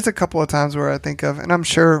 there's a couple of times where I think of, and I'm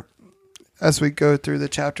sure as we go through the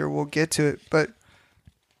chapter, we'll get to it, but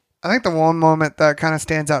I think the one moment that kind of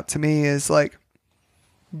stands out to me is like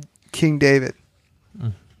King David.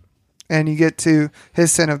 And you get to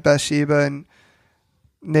his sin of Bathsheba, and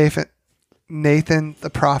Nathan the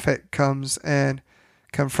prophet comes and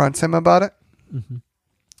confronts him about it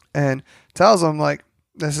and tells him like,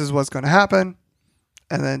 this is what's going to happen.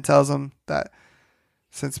 And then tells him that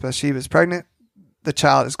since Bathsheba is pregnant, the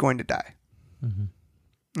child is going to die.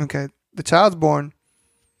 Okay. The child's born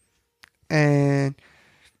and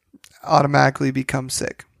automatically becomes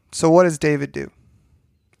sick. So what does David do?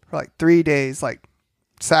 For like 3 days, like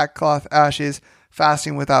sackcloth, ashes,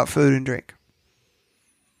 fasting without food and drink.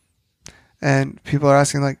 And people are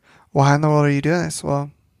asking like, why in the world are you doing this?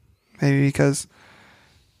 Well, maybe because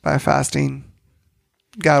by fasting,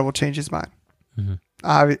 God will change his mind.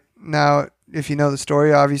 Now, if you know the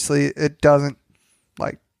story, obviously it doesn't,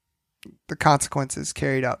 like, the consequences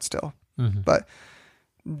carried out still. But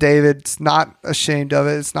David's not ashamed of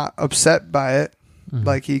it. It's not upset by it.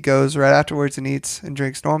 Like, he goes right afterwards and eats and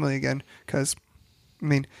drinks normally again. Because, I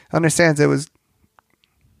mean, understands it was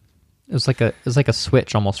like a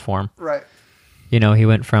switch almost for him. right. He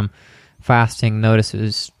went from fasting. Notice it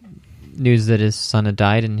was news that his son had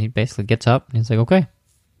died, and he basically gets up and he's like, okay.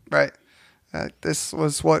 Right. This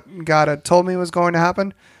was what God had told me was going to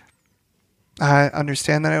happen. I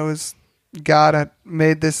understand that it was God had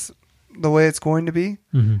made this the way it's going to be,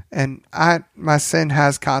 and my sin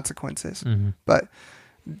has consequences, but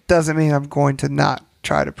doesn't mean I'm going to not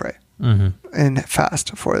try to pray and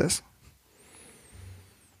fast for this.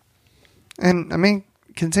 And I mean,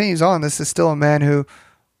 continues on. This is still a man who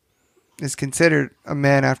is considered a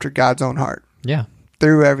man after God's own heart. Yeah.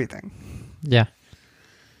 Through everything. Yeah.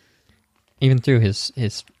 Even through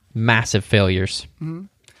his massive failures.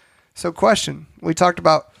 So question, we talked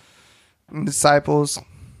about disciples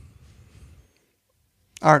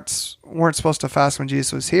weren't supposed to fast when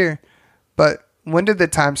Jesus was here, but when did the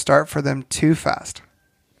time start for them to fast?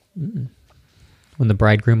 When the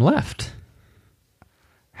bridegroom left.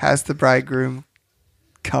 Has the bridegroom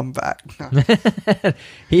come back?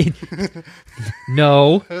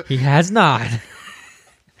 No, he has not.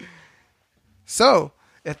 So,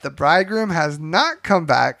 if the bridegroom has not come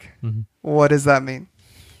back, what does that mean?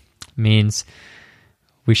 Means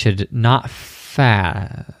we should not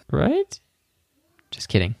fast, right? Just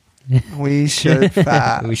kidding. We should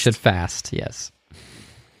fast. We should fast, yes.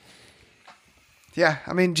 Yeah,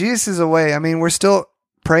 I mean, Jesus is away. I mean, we're still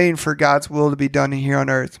praying for God's will to be done here on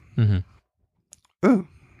earth. Ooh,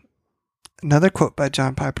 another quote by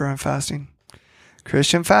John Piper on fasting.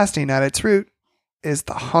 Christian fasting at its root is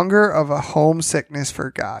the hunger of a homesickness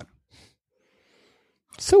for God.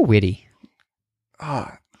 So witty.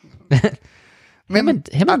 Him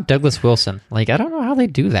and Douglas Wilson. Like, I don't know how they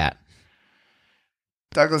do that.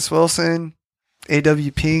 Douglas Wilson,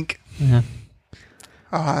 A.W. Pink. Yeah.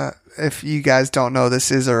 If you guys don't know,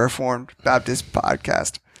 this is a Reformed Baptist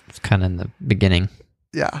podcast. It's kind of in the beginning.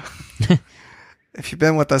 Yeah. If you've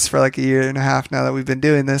been with us for like a year and a half now that we've been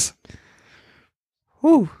doing this.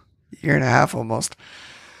 Year and a half almost.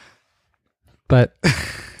 But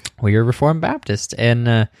we're Reformed Baptist,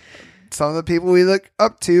 and some of the people we look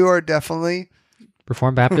up to are definitely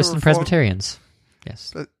Reformed Baptists and Presbyterians.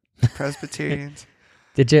 Yes. But Presbyterians.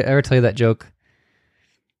 Did you ever tell you that joke?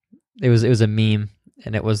 It was a meme,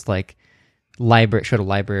 and it was like library, showed a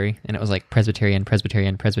library, and it was like Presbyterian,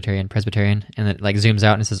 Presbyterian, Presbyterian, Presbyterian, and it like zooms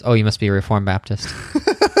out and it says, "Oh, you must be a Reformed Baptist."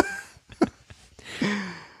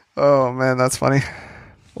 Oh man, that's funny.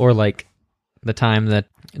 Or like the time that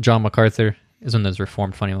John MacArthur is one of those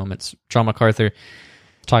Reformed funny moments. John MacArthur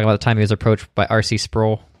talking about the time he was approached by R.C.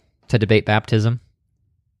 Sproul to debate baptism,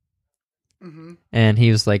 and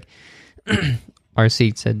he was like,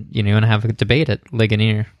 R.C. said, "You want to have a debate at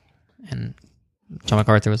Ligonier?" And John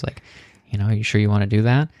MacArthur was like, "Are you sure you want to do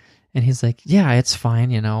that?" And he's like, "Yeah, it's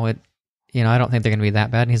fine. I don't think they're going to be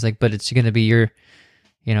that bad." And he's like, "But it's going to be it's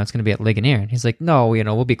going to be at Ligonier." And he's like, "No,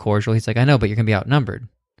 we'll be cordial." He's like, "I know, but you're going to be outnumbered."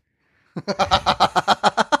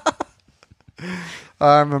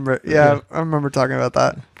 I remember. Yeah, I remember talking about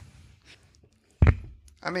that.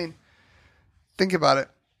 I mean, think about it.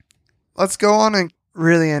 Let's go on and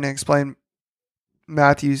explain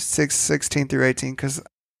Matthew 6:16 through 18, because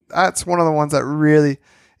that's one of the ones that really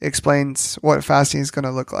explains what fasting is going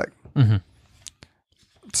to look like.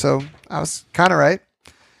 So I was kind of right.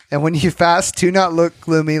 "And when you fast, do not look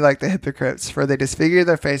gloomy like the hypocrites, for they disfigure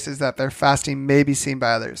their faces that their fasting may be seen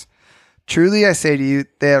by others. Truly I say to you,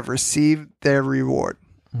 they have received their reward."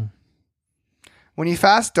 When you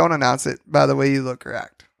fast, don't announce it by the way you look or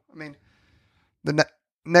act. I mean, the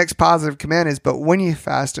next positive command is, "But when you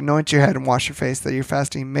fast, anoint your head and wash your face, that your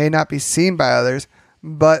fasting may not be seen by others,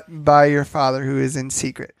 but by your Father who is in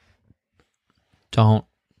secret." Don't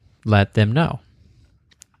let them know.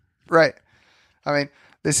 Right. I mean,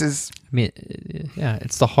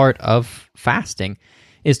 it's the heart of fasting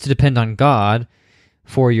is to depend on God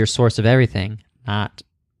for your source of everything, not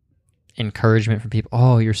encouragement from people.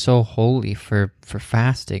 "Oh, you're so holy for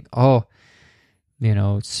fasting. Oh,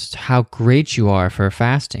 it's how great you are for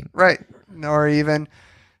fasting." Right. Or even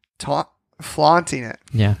flaunting it.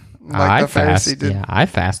 Yeah. Like I the fast. Pharisee did. Yeah, I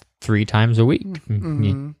fast 3 times a week.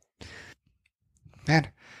 Man,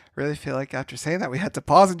 really feel like after saying that we had to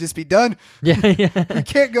pause and just be done. Yeah. We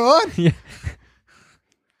can't go on. Yeah.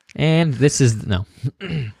 And this is no.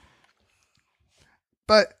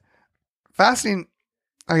 But fasting,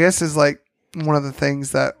 I guess, is like one of the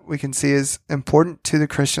things that we can see is important to the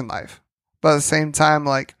Christian life. But at the same time,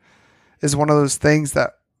 like, is one of those things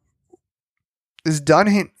that is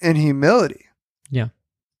done in humility. Yeah.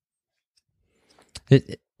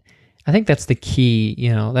 I think that's the key,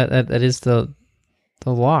 that is the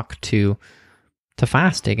lock to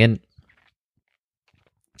fasting. And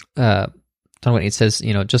John Whitney says,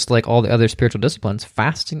 just like all the other spiritual disciplines,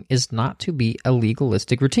 fasting is not to be a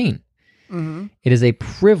legalistic routine. Mm-hmm. It is a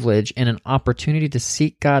privilege and an opportunity to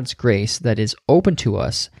seek God's grace that is open to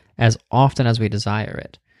us as often as we desire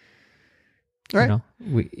it. Right. You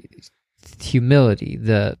know, humility,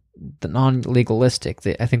 the non-legalistic.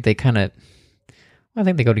 I think they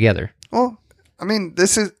go together. Well, I mean,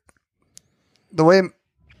 this is the way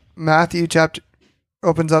Matthew chapter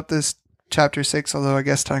opens up this chapter 6, although I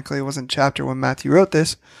guess technically it wasn't chapter when Matthew wrote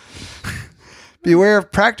this. Beware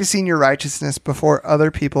of practicing your righteousness before other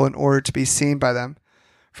people in order to be seen by them,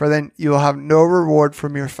 for then you will have no reward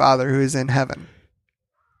from your Father who is in heaven.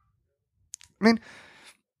 I mean,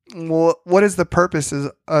 what is the purpose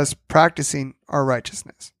of us practicing our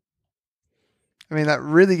righteousness? I mean, that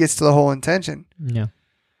really gets to the whole intention. Yeah.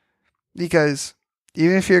 Because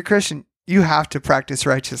even if you're a Christian, you have to practice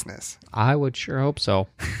righteousness. I would sure hope so.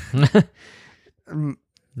 Um,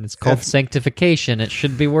 It's called sanctification. It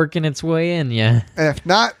should be working its way in, yeah. And if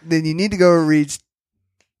not, then you need to go read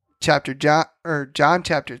John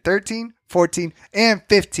chapter 13, 14, and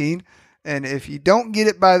 15. And if you don't get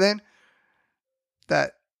it by then,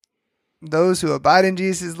 that those who abide in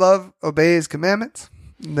Jesus' love obey his commandments,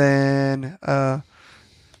 then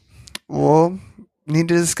we'll need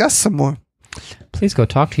to discuss some more. Please go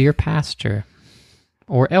talk to your pastor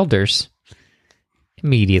or elders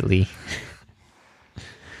immediately.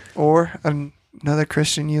 Or another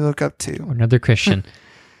Christian you look up to. Or another Christian.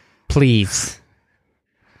 Please.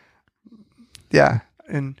 Yeah.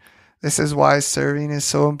 And this is why serving is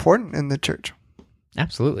so important in the church.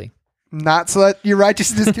 Absolutely. Not so that your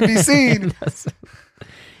righteousness can be seen,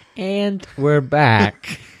 And we're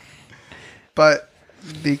back. but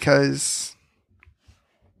because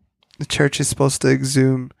the church is supposed to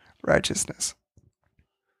exhume righteousness.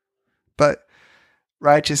 But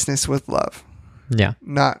righteousness with love. Yeah.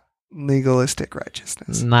 Not legalistic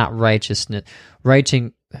righteousness. Not righteousness.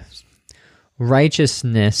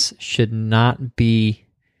 Righteousness should not be...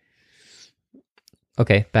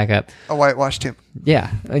 Okay, back up. A whitewashed tomb.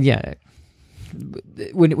 Yeah, yeah.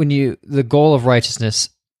 The goal of righteousness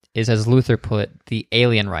is, as Luther put, the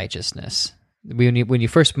alien righteousness. When you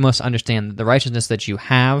first must understand that the righteousness that you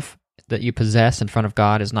have, that you possess in front of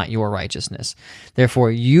God, is not your righteousness.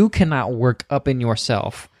 Therefore, you cannot work up in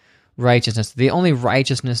yourself righteousness. The only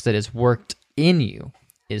righteousness that is worked in you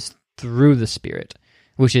is through the Spirit,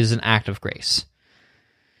 which is an act of grace.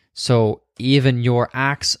 So even your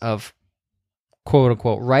acts of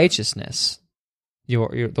quote-unquote righteousness,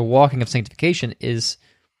 the walking of sanctification, is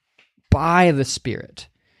by the Spirit.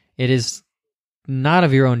 It is not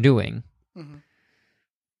of your own doing. Mm-hmm.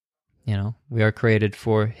 You know, we are created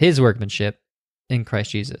for His workmanship in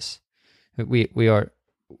Christ Jesus. We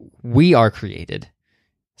are created.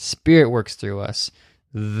 Spirit works through us.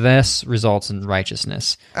 This results in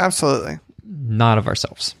righteousness. Absolutely. Not of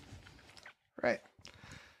ourselves. Right.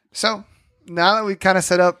 So now that we kind of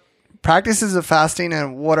set up practices of fasting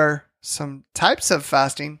and what are some types of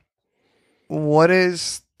fasting, what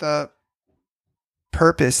is the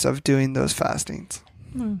purpose of doing those fastings?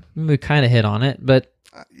 We kind of hit on it, but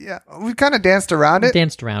Yeah, we kind of danced around it.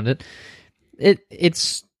 danced around it.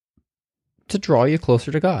 It's to draw you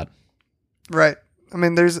closer to God. Right. I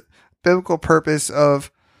mean, there's biblical purpose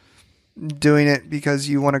of doing it because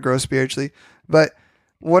you want to grow spiritually. But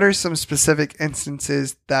what are some specific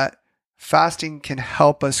instances that fasting can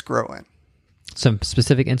help us grow in? Some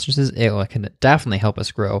specific instances, it can definitely help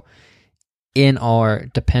us grow in our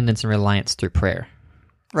dependence and reliance through prayer.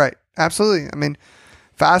 Right. Absolutely. I mean,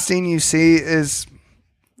 fasting, you see, is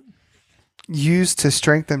used to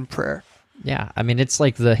strengthen prayer. Yeah, I mean, it's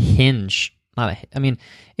like the hinge.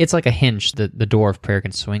 It's like a hinge that the door of prayer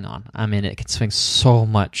can swing on. I mean, it can swing so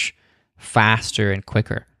much faster and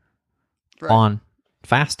quicker on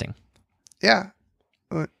fasting. Yeah.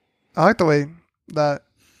 I like the way that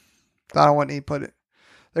Donald Whitney put it.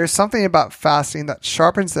 There's something about fasting that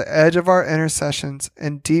sharpens the edge of our intercessions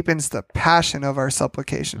and deepens the passion of our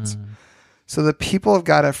supplications. So the people of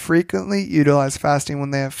God have frequently utilized fasting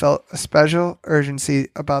when they have felt a special urgency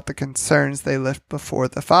about the concerns they lift before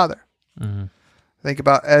the Father. Mm-hmm. Think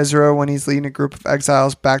about Ezra when he's leading a group of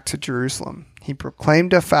exiles back to Jerusalem. He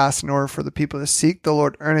proclaimed a fast in order for the people to seek the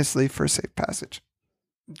Lord earnestly for safe passage.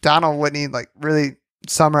 Donald Whitney really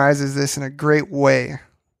summarizes this in a great way,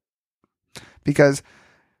 because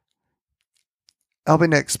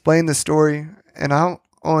helping to explain the story, and I'm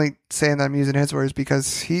only saying that I'm using his words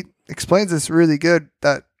because he explains this really good,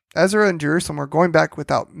 that Ezra and Jerusalem were going back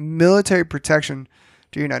without military protection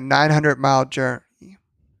during a 900-mile journey.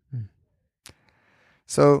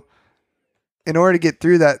 So in order to get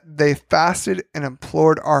through that, they fasted and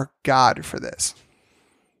implored our God for this.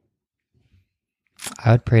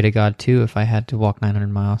 I would pray to God too if I had to walk 900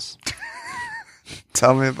 miles.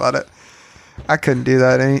 Tell me about it. I couldn't do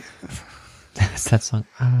that. That's that song.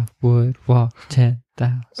 I would walk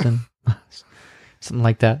 10,000 miles. Something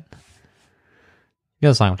like that. You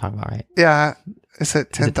know the song I'm talking about, right? Yeah. Is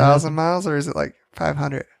it 10,000 10,000? miles or is it like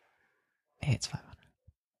 500? Hey, it's 500.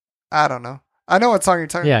 I don't know. I know what song you're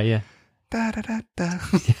talking Yeah, yeah. about. Da, da, da, da.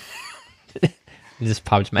 It just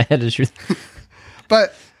popped in my head.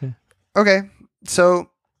 But, okay. So,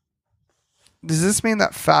 does this mean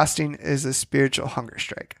that fasting is a spiritual hunger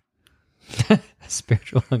strike?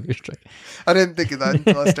 Spiritual hunger strike. I didn't think of that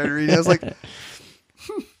until I started reading. I was like,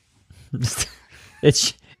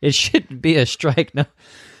 It shouldn't be a strike. No,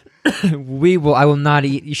 I will not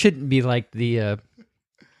eat. You shouldn't be like the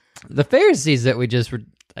Pharisees that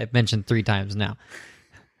I've mentioned 3 times now.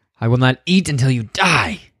 I will not eat until you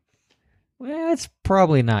die. Well, that's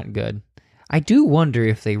probably not good. I do wonder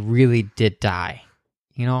if they really did die.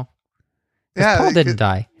 You know, 'cause yeah. Paul didn't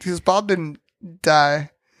die. Because Paul didn't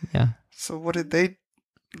die. Yeah, So what did they...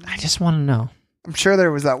 I just want to know. I'm sure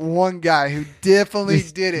there was that one guy who definitely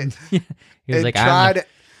did it. He was And like, tried it.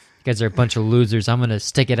 "You guys are a bunch of losers. I'm gonna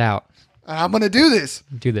stick it out. And I'm going to do this.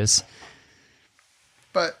 Do this."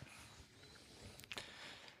 But,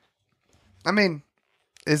 I mean,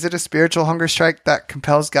 is it a spiritual hunger strike that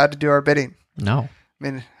compels God to do our bidding? No. I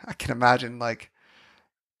mean, I can imagine, like,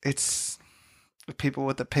 it's the people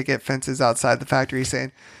with the picket fences outside the factory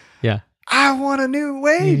saying, Yeah. I want a new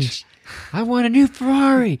wage. I want a new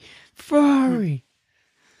Ferrari. Ferrari.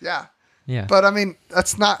 Yeah. Yeah. But, I mean,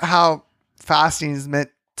 that's not how fasting is meant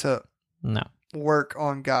to No. work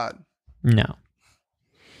on God. No.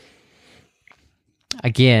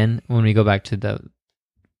 Again, when we go back to the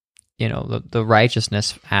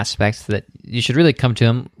righteousness aspects, that you should really come to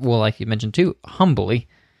him, well, like you mentioned too, humbly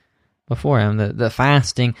before him. The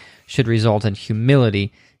fasting should result in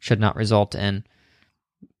humility, should not result in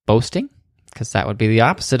boasting, because that would be the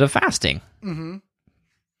opposite of fasting. Mm-hmm.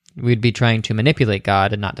 We'd be trying to manipulate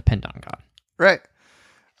God and not depend on God. Right.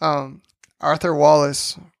 Arthur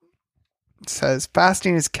Wallace says,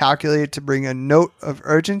 fasting is calculated to bring a note of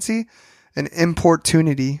urgency and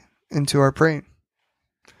importunity into our praying,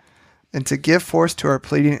 and to give force to our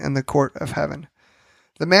pleading in the court of heaven.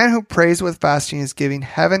 The man who prays with fasting is giving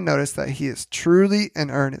heaven notice that he is truly in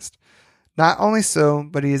earnest. Not only so,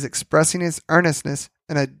 but he is expressing his earnestness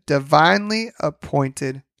in a divinely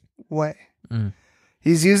appointed way. Mm.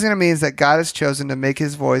 He's using a means that God has chosen to make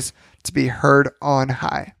his voice to be heard on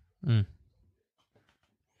high. Mm.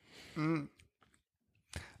 Mm.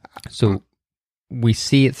 So we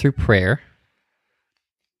see it through prayer.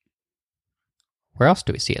 Where else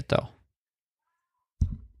do we see it, though?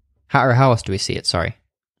 How else do we see it? Sorry.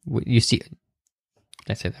 You see... Did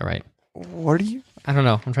I say that right? What are you? I don't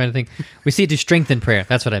know. I'm trying to think. We see it to strengthen prayer.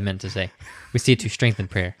 That's what I meant to say. We see it to strengthen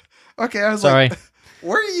prayer. Okay, I was Sorry. like,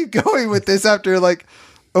 where are you going with this after, like,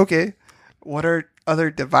 okay, what are other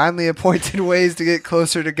divinely appointed ways to get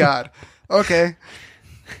closer to God? Okay.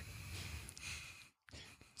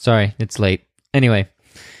 Sorry, it's late. Anyway,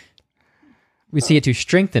 we see it to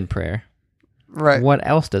strengthen prayer. Right. What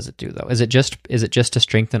else does it do, though? Is it just to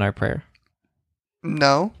strengthen our prayer?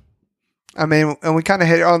 No. I mean, and we kind of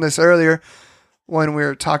hit on this earlier when we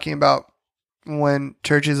were talking about when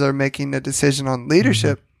churches are making a decision on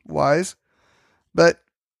leadership wise. But,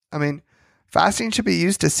 I mean, fasting should be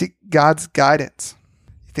used to seek God's guidance.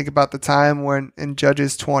 You think about the time when in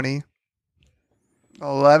Judges 20,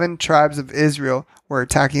 11 tribes of Israel were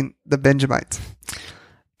attacking the Benjamites.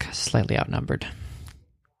 Slightly outnumbered.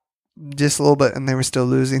 Just a little bit, and they were still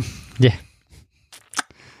losing. Yeah.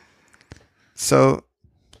 So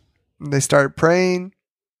they started praying.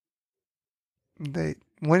 They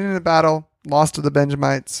went into battle, lost to the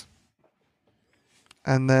Benjamites.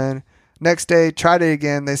 And then next day, tried it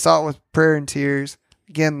again. They saw it with prayer and tears.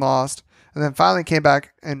 Again, lost. And then finally came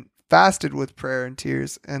back and fasted with prayer and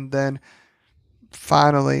tears. And then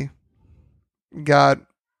finally, God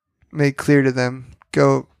made clear to them,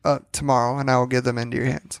 go up tomorrow and I will give them into your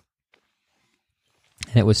hands.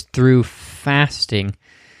 And it was through fasting,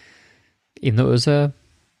 even though it was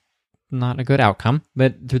not a good outcome,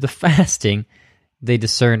 but through the fasting, they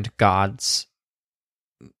discerned God's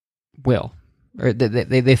will. Or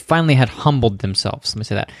they finally had humbled themselves. Let me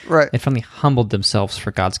say that. Right. They finally humbled themselves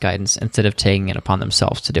for God's guidance instead of taking it upon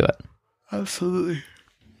themselves to do it. Absolutely.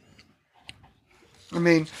 I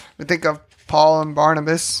mean, I think of Paul and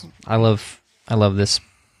Barnabas. I love this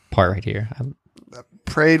part right here.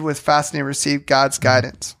 Prayed with fasting and received God's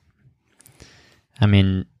guidance. I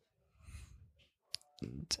mean,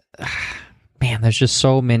 man, there's just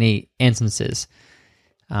so many instances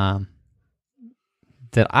that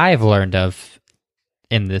I've learned of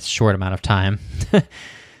in this short amount of time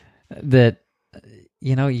that,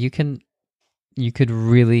 you could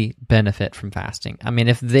really benefit from fasting. I mean,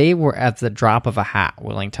 if they were at the drop of a hat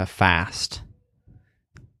willing to fast,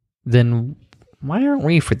 then why aren't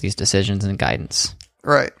we for these decisions and guidance?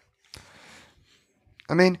 Right.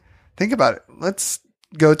 I mean, think about it. Let's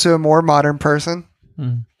go to a more modern person.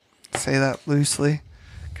 Say that loosely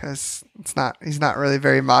because he's not really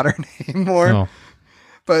very modern anymore. No.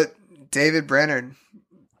 But David Brainerd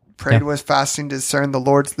prayed with fasting to discern the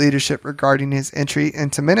Lord's leadership regarding his entry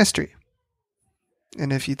into ministry.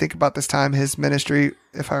 And if you think about this time, his ministry,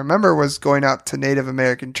 if I remember, was going out to Native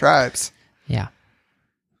American tribes. Yeah.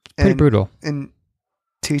 Pretty brutal. And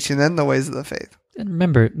teaching them the ways of the faith. And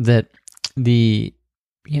remember that the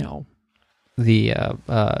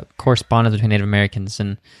correspondence between Native Americans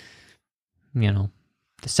and, the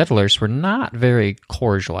settlers were not very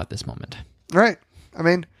cordial at this moment. Right. I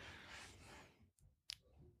mean,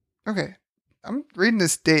 okay. I'm reading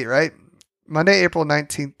this date, right? Monday, April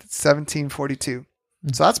 19th, 1742.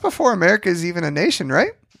 So that's before America is even a nation,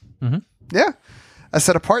 right? Mm-hmm. Yeah. I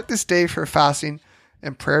set apart this day for fasting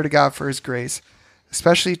and prayer to God for his grace,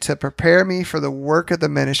 especially to prepare me for the work of the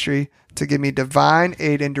ministry, to give me divine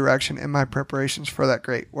aid and direction in my preparations for that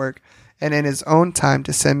great work, and in his own time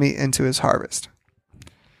to send me into his harvest.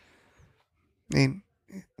 I mean,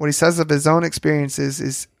 what he says of his own experiences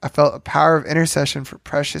is, I felt a power of intercession for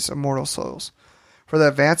precious immortal souls, for the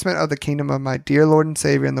advancement of the kingdom of my dear Lord and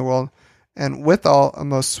Savior in the world, and withal a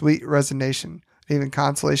most sweet resignation, even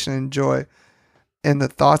consolation and joy in the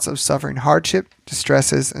thoughts of suffering hardship,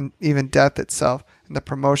 distresses, and even death itself, and the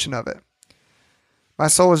promotion of it. My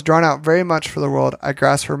soul was drawn out very much for the world. I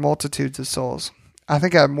grasped for multitudes of souls. I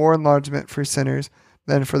think I had more enlargement for sinners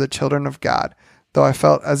than for the children of God, though I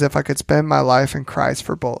felt as if I could spend my life in Christ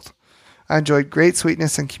for both. I enjoyed great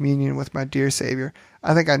sweetness and communion with my dear Savior.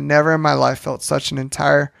 I think I never in my life felt such an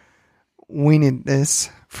entire weanedness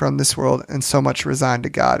from this world and so much resigned to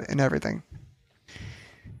God in everything.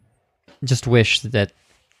 Just wish that,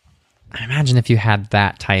 I imagine if you had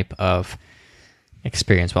that type of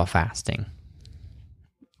experience while fasting.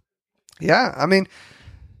 Yeah, I mean,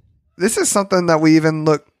 this is something that we even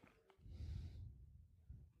look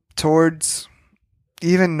towards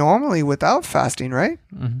even normally without fasting, right?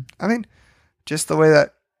 Mm-hmm. I mean, just the way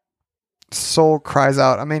that soul cries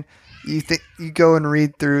out. I mean, you go and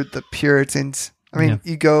read through the Puritans. I mean,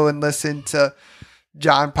 you go and listen to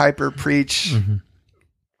John Piper preach,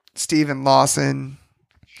 Stephen Lawson.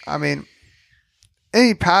 I mean,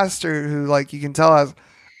 any pastor who, like, you can tell has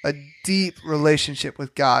a deep relationship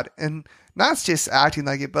with God, and not just acting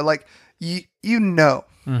like it, but like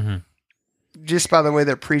just by the way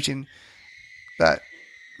they're preaching that,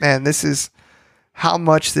 man, this is how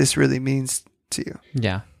much this really means to you.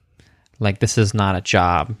 Yeah. Like, this is not a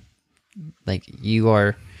job. Like, you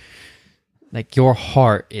are, like, your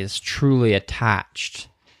heart is truly attached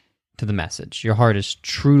to the message. Your heart is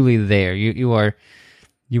truly there. You are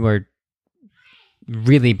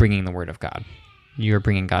really bringing the word of God. You're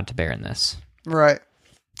bringing God to bear in this. Right.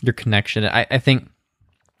 Your connection. I think,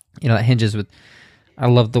 that hinges with, I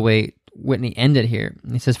love the way Whitney ended here.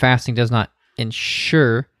 He says, fasting does not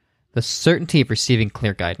ensure the certainty of receiving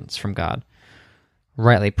clear guidance from God.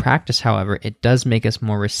 Rightly practiced, however, it does make us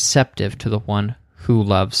more receptive to the one who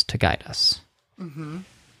loves to guide us. Mm-hmm.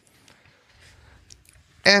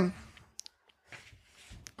 And,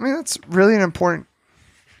 I mean, that's really an important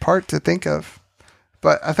part to think of.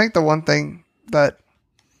 But I think the one thing that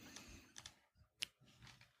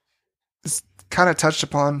is kind of touched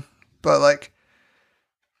upon, but like,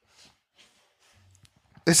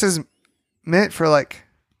 this is meant for like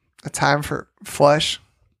a time for flesh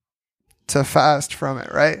to fast from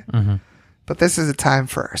it, right? Mm-hmm. But this is a time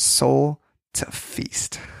for our soul to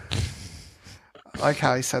feast. I like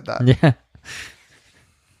how he said that. Yeah.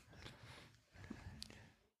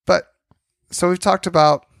 But, so we've talked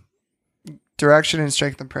about direction and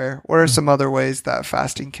strength in prayer. What are some other ways that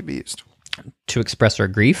fasting can be used? To express our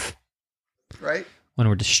grief. Right. When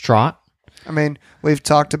we're distraught. I mean, we've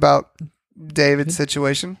talked about David's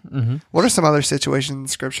situation. Mm-hmm. What are some other situations in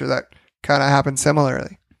Scripture that kind of happen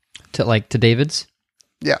similarly? To David's?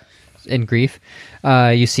 Yeah. In grief.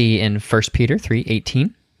 You see in 1 Peter 3:18.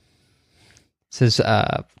 It says,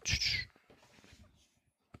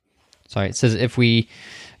 it says,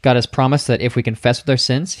 God has promised that if we confess with our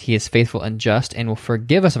sins, he is faithful and just and will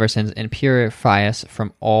forgive us of our sins and purify us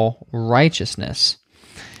from all righteousness.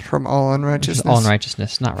 From all unrighteousness? All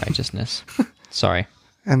unrighteousness, not righteousness. Sorry.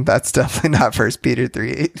 And that's definitely not 1 Peter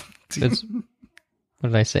 3:8. What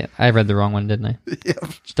did I say? I read the wrong one, didn't I? Yep.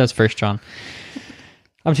 That's 1 John.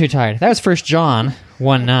 I'm too tired. That was 1 John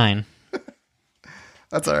 1:9.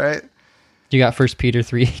 That's all right. You got 1 Peter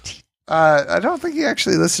 3:18. I don't think he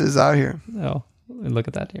actually listed his out here. Oh, look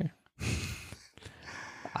at that here.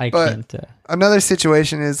 I But can't. another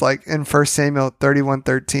situation is like in 1 Samuel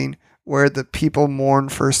 31:13, where the people mourn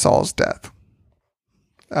for Saul's death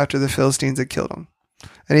after the Philistines had killed him.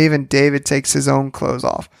 And even David takes his own clothes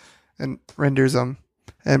off and renders them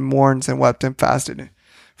and mourns and wept and fasted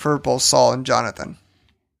for both Saul and Jonathan.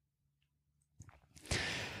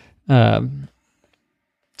 So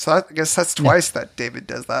I guess that's twice that David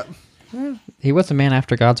does that. He was a man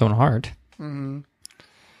after God's own heart. Mm-hmm.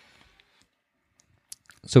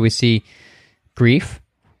 So we see grief.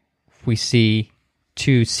 We see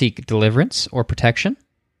to seek deliverance or protection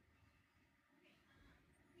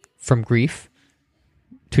from grief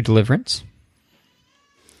to deliverance,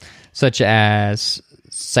 such as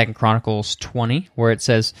 2 Chronicles 20, where it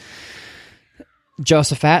says,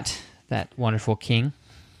 Jehoshaphat, that wonderful king,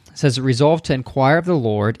 says, resolved to inquire of the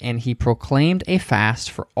Lord, and he proclaimed a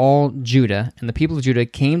fast for all Judah, and the people of Judah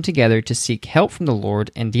came together to seek help from the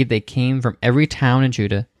Lord. Indeed, they came from every town in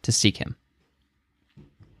Judah to seek him.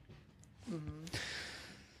 Mm-hmm.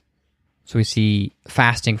 So we see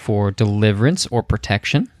fasting for deliverance or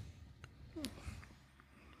protection.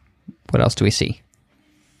 What else do we see?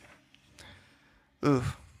 Ooh.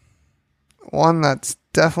 One that's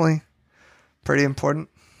definitely pretty important.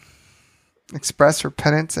 Express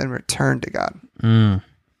repentance and return to God.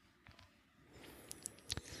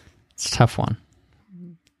 It's a tough one.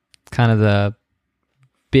 Kind of the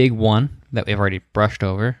big one that we've already brushed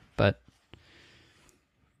over, but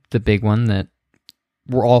the big one that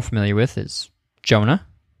we're all familiar with is Jonah.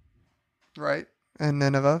 Right. And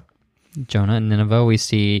Nineveh. Jonah and Nineveh. We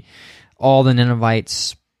see all the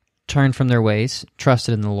Ninevites turned from their ways,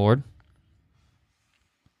 trusted in the Lord.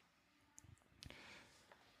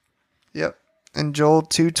 Yep. In Joel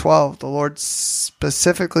 2:12, the Lord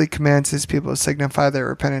specifically commands his people to signify their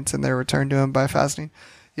repentance and their return to him by fasting.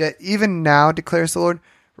 Yet even now, declares the Lord,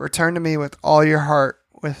 return to me with all your heart,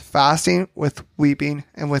 with fasting, with weeping,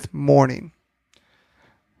 and with mourning.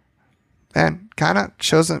 And kind of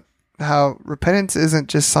shows how repentance isn't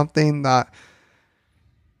just something that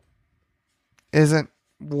isn't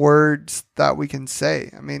words that we can say.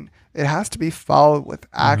 I mean, it has to be followed with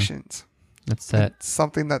actions. That's that. It's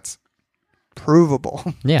something that's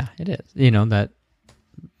provable. Yeah, it is.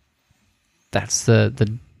 That's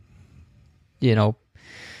the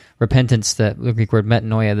repentance, that the Greek word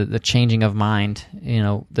metanoia, the changing of mind,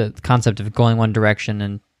 the concept of going one direction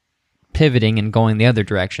and pivoting and going the other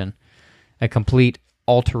direction, a complete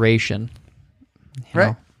alteration.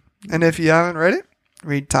 Right. And if you haven't read it,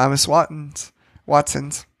 read Thomas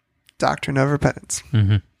Watson's Doctrine of Repentance.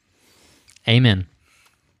 Mm-hmm. Amen.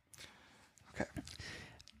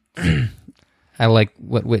 Okay. I like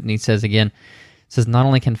what Whitney says again. It says, not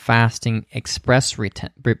only can fasting express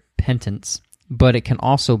repentance, but it can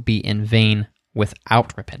also be in vain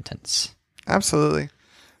without repentance. Absolutely.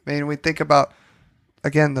 I mean, we think about,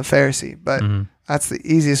 again, the Pharisee, but that's the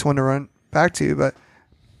easiest one to run back to. But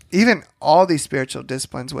even all these spiritual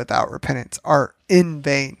disciplines without repentance are in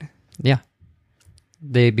vain. Yeah.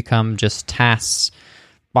 They become just tasks,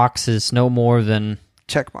 boxes, no more than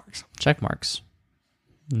check marks. Check marks.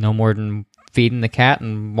 No more than feeding the cat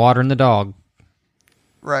and watering the dog.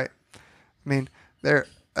 Right. I mean, they're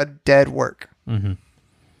a dead work. Mm-hmm.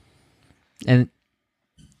 And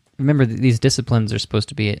remember, these disciplines are supposed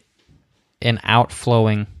to be an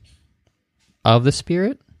outflowing of the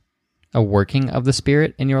Spirit, a working of the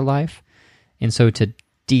Spirit in your life. And so to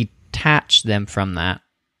detach them from that,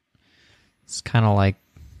 it's kind of like,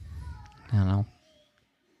 I don't know,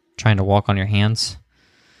 trying to walk on your hands.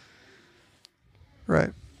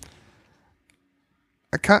 Right.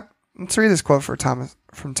 Let's read this quote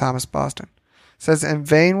from Thomas Boston. It says, in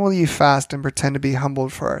vain will you fast and pretend to be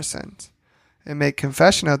humbled for our sins, and make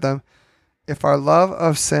confession of them, if our love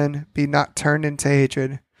of sin be not turned into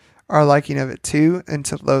hatred, our liking of it too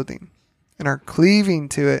into loathing, and our cleaving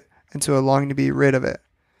to it into a longing to be rid of it,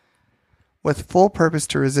 with full purpose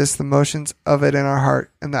to resist the motions of it in our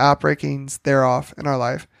heart and the outbreakings thereof in our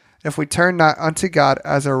life, if we turn not unto God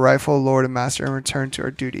as our rightful Lord and Master and return to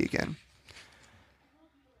our duty again.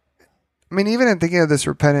 I mean, even in thinking of this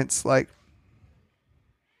repentance, like,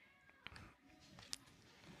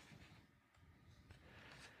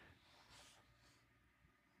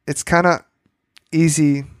 it's kind of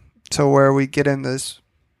easy to where we get in this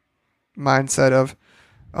mindset of,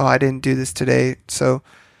 oh, I didn't do this today, so,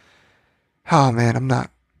 oh man, I'm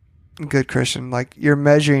not a good Christian. Like, you're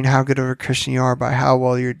measuring how good of a Christian you are by how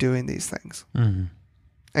well you're doing these things. Mm-hmm.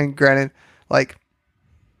 And granted, like,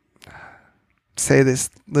 say this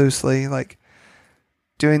loosely, like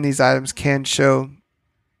doing these items can show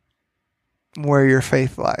where your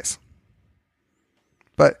faith lies.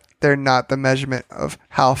 But they're not the measurement of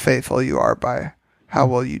how faithful you are by how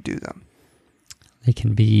well you do them. They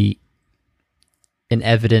can be an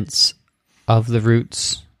evidence of the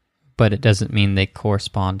roots, but it doesn't mean they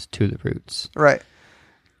correspond to the roots. Right.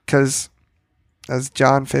 Because as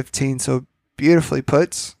John 15 so beautifully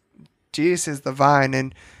puts, Jesus is the vine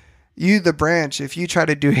and you the branch. If you try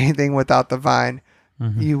to do anything without the vine,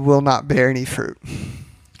 you will not bear any fruit.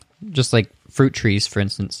 Just like fruit trees, for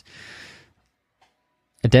instance.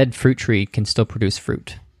 A dead fruit tree can still produce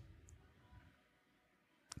fruit.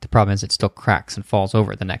 The problem is it still cracks and falls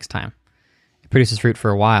over the next time. It produces fruit for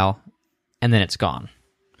a while, and then it's gone.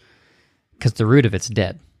 Because the root of it's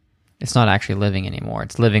dead. It's not actually living anymore.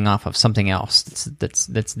 It's living off of something else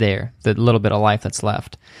that's there, the little bit of life that's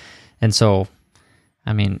left. And so,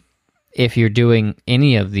 I mean, if you're doing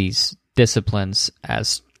any of these disciplines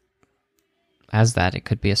as that, it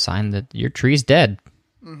could be a sign that your tree's dead.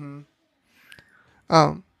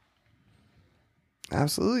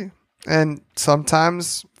 Absolutely. And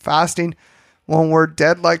sometimes fasting, when we're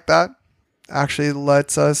dead like that, actually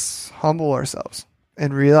lets us humble ourselves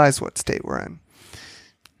and realize what state we're in.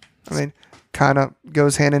 I mean, kind of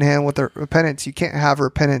goes hand in hand with the repentance. You can't have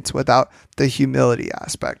repentance without the humility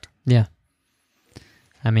aspect. Yeah.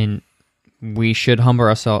 I mean, we should humble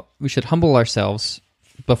ourselves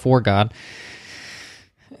before God.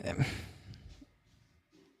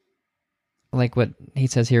 Like what he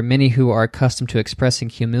says here, many who are accustomed to expressing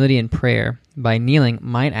humility in prayer by kneeling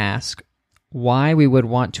might ask why we would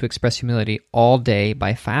want to express humility all day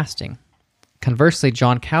by fasting. Conversely,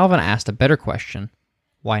 John Calvin asked a better question,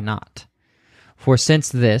 why not? For since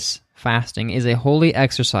this, fasting, is a holy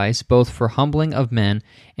exercise both for humbling of men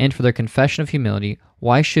and for their confession of humility,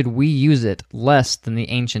 why should we use it less than the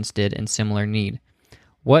ancients did in similar need?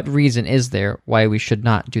 What reason is there why we should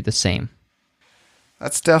not do the same?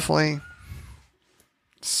 That's definitely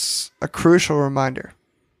a crucial reminder.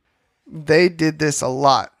 They did this a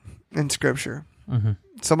lot in Scripture.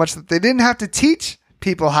 So much that they didn't have to teach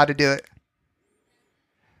people how to do it.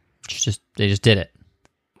 They just did it.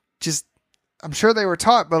 I'm sure they were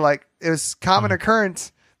taught, but like it was common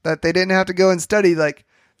occurrence that they didn't have to go and study. Like,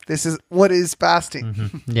 this is what is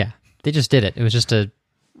fasting. Yeah, they just did it. It was just a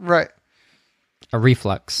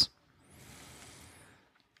reflex.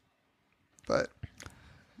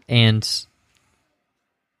 And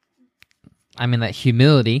I mean, that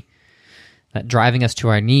humility, that driving us to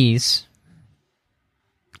our knees,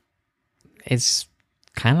 it's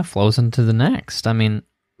kind of flows into the next. I mean,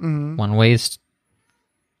 one way is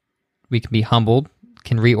we can be humbled,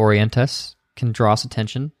 can reorient us, can draw us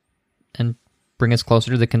attention, and bring us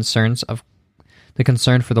closer to the concern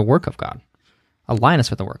for the work of God, align us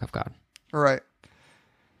with the work of God. Right.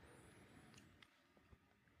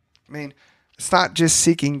 I mean, it's not just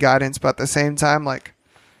seeking guidance, but at the same time, like,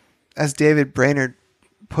 as David Brainerd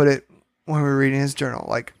put it when we were reading his journal,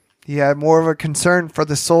 like, he had more of a concern for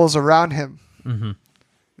the souls around him. I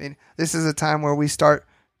mean, this is a time where we start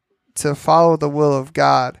to follow the will of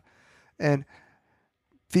God and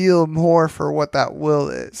feel more for what that will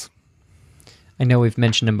is. I know we've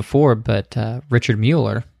mentioned him before, but Richard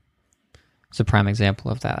Mueller is a prime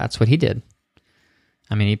example of that. That's what he did.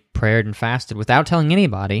 I mean, he prayed and fasted without telling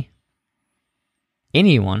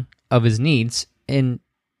anyone of his needs, and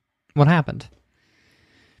what happened?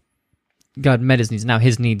 God met his needs. Now,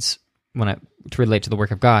 his needs, to relate to the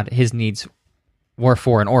work of God, his needs were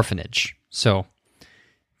for an orphanage. So,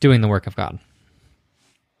 doing the work of God.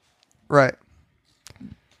 Right.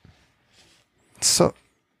 So,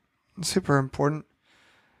 super important.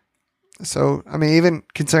 So, I mean, even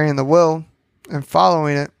concerning the will and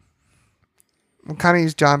following it, we'll kind of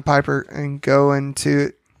use John Piper and go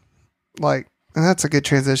into, like, and that's a good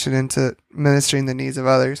transition into ministering the needs of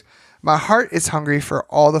others. My heart is hungry for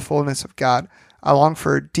all the fullness of God. I long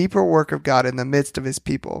for a deeper work of God in the midst of his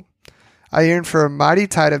people. I yearn for a mighty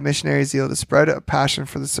tide of missionary zeal to spread a passion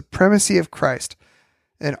for the supremacy of Christ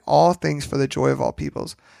in all things for the joy of all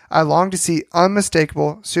peoples. I long to see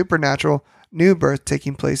unmistakable, supernatural, new birth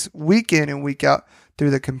taking place week in and week out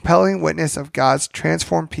through the compelling witness of God's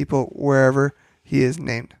transformed people wherever he is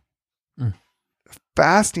named.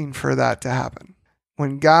 Fasting for that to happen.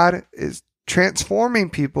 When God is transforming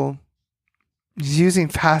people, he's using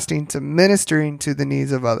fasting to ministering to the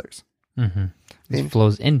needs of others. It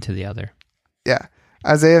flows into the other. Yeah.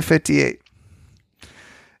 Isaiah 58.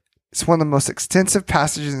 It's one of the most extensive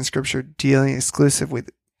passages in Scripture dealing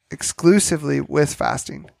exclusively with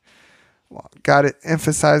fasting. God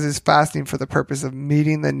emphasizes fasting for the purpose of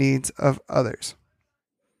meeting the needs of others.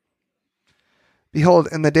 Behold,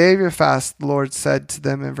 in the day of your fast, the Lord said to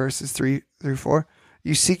them in verses 3 through 4,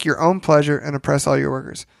 you seek your own pleasure and oppress all your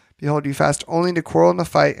workers. Behold, you fast only to quarrel and to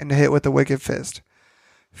fight and to hit with a wicked fist.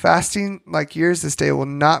 Fasting like yours this day will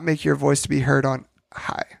not make your voice to be heard on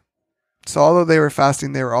high. So although they were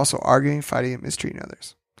fasting, they were also arguing, fighting, and mistreating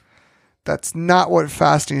others. That's not what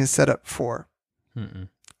fasting is set up for. Mm-mm.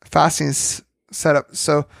 Fasting is set up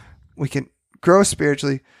so we can grow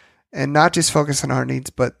spiritually and not just focus on our needs,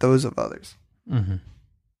 but those of others. Mm-hmm.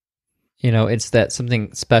 You know, it's that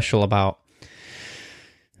something special about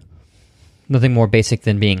nothing more basic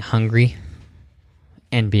than being hungry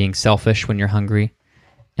and being selfish when you're hungry,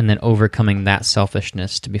 and then overcoming that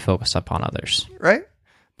selfishness to be focused upon others. Right?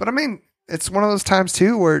 But I mean, it's one of those times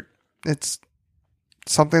too where it's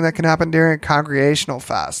something that can happen during a congregational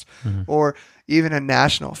fast or even a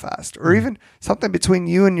national fast or even something between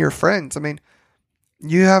you and your friends. I mean,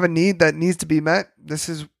 you have a need that needs to be met. This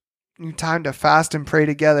is your time to fast and pray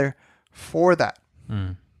together for that.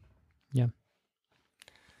 Yeah.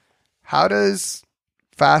 How does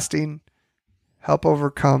fasting help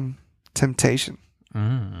overcome temptation?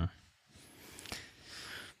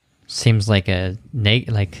 Seems like that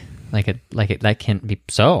can't be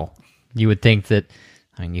so. You would think that,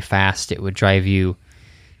 I mean, you fast, it would drive you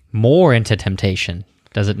more into temptation,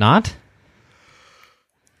 does it not?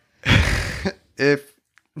 If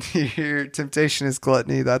your temptation is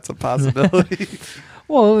gluttony, that's a possibility.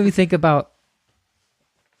 Well, when you think about,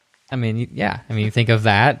 you think of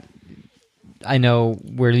that. I know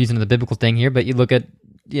we're using the biblical thing here, but you look at,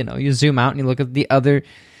 you zoom out and you look at the other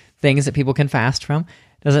things that people can fast from.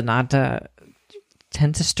 Does it not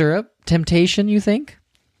tend to stir up temptation, you think?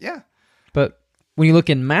 Yeah. But when you look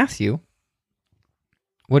in Matthew,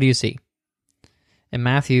 what do you see? In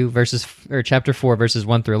Matthew chapter 4, verses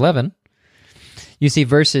 1 through 11, you see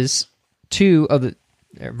verse 2 of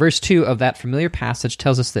that familiar passage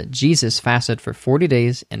tells us that Jesus fasted for 40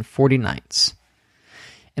 days and 40 nights.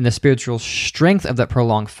 In the spiritual strength of that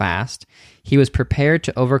prolonged fast, he was prepared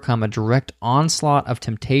to overcome a direct onslaught of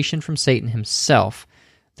temptation from Satan himself,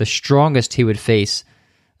 the strongest he would face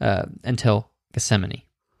until Gethsemane.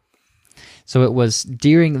 So it was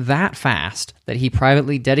during that fast that he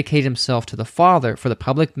privately dedicated himself to the Father for the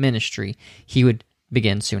public ministry he would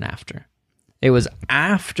begin soon after. It was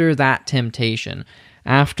after that temptation,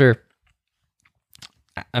 the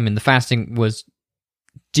fasting was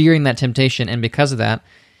during that temptation, and because of that,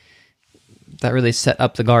 that really set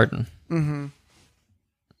up the garden. Mm-hmm.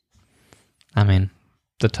 I mean,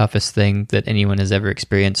 the toughest thing that anyone has ever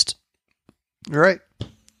experienced. Right.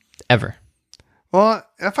 Ever. Well,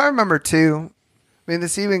 if I remember too,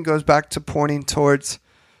 this even goes back to pointing towards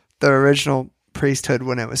the original priesthood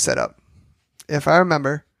when it was set up. If I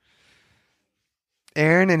remember,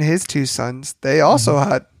 Aaron and his two sons, they also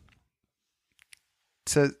had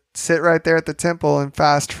to sit right there at the temple and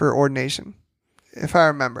fast for ordination. If I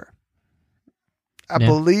remember. I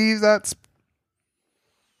believe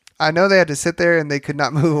I know they had to sit there and they could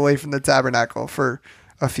not move away from the tabernacle for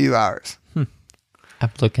a few hours. I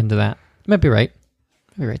have to look into that. Might be right.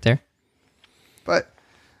 Might be right there. But,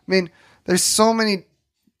 there's so many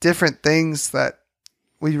different things that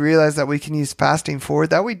we realize that we can use fasting for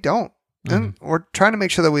that we don't. And we're trying to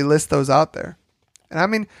make sure that we list those out there.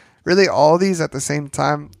 And really all these at the same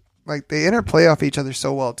time, they interplay off each other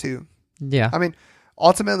so well too. Yeah.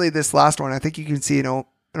 Ultimately this last one, I think you can see in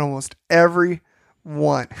almost every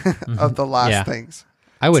one of the last things.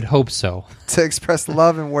 I would hope so. To express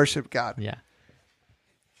love and worship God. Yeah.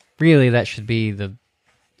 Really, that should be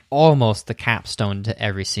almost the capstone to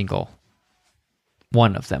every single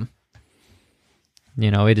one of them.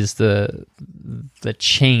 It is the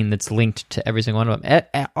chain that's linked to every single one of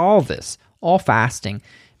them. All this, all fasting,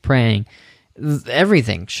 praying,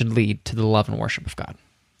 everything should lead to the love and worship of God.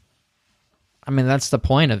 That's the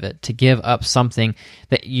point of it, to give up something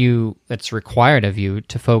that's required of you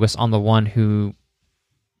to focus on the one who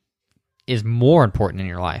is more important in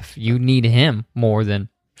your life. You need him more than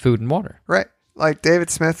food and water. Right. Like David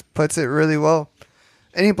Smith puts it really well.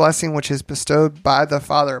 Any blessing which is bestowed by the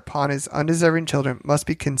Father upon his undeserving children must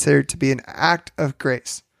be considered to be an act of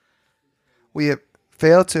grace. We have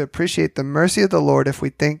failed to appreciate the mercy of the Lord if we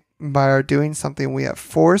think by our doing something we have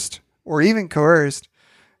forced or even coerced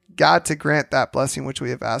God to grant that blessing which we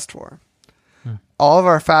have asked for. All of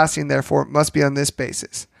our fasting, therefore, must be on this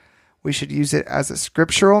basis. We should use it as a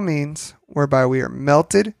scriptural means whereby we are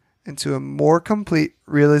melted into a more complete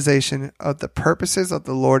realization of the purposes of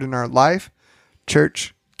the Lord in our life,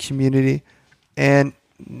 church, community, and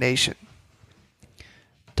nation.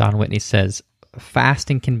 Don Whitney says,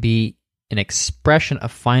 fasting can be an expression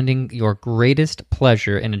of finding your greatest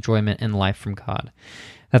pleasure and enjoyment in life from God.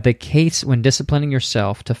 That the case when disciplining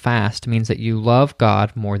yourself to fast means that you love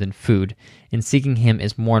God more than food, and seeking Him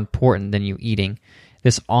is more important than you eating.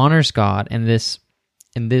 This honors God, and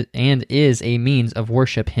is a means of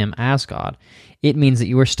worship Him as God. It means that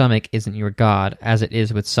your stomach isn't your God, as it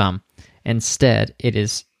is with some. Instead, it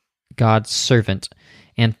is God's servant,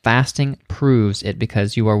 and fasting proves it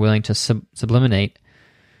because you are willing to sublimate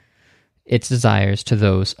its desires to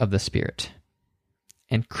those of the Spirit.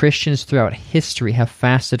 And Christians throughout history have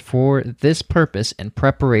fasted for this purpose in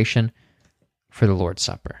preparation for the Lord's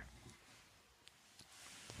Supper.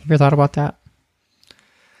 You ever thought about that?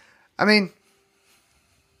 I mean,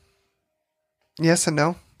 yes and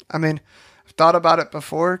no. I mean, I've thought about it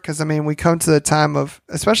before because, I mean, we come to the time of,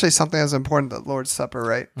 especially something as important as the Lord's Supper,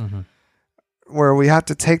 right? Mm-hmm. Where we have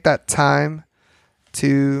to take that time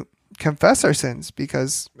to confess our sins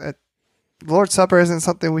because the Lord's Supper isn't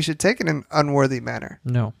something we should take in an unworthy manner.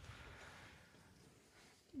 No.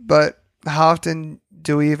 But how often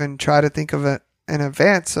do we even try to think of it in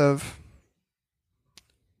advance of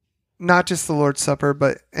not just the Lord's Supper,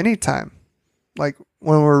 but any time? Like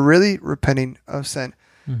when we're really repenting of sin.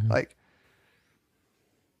 Mm-hmm. Like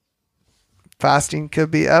fasting could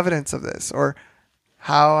be evidence of this. Or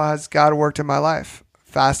how has God worked in my life?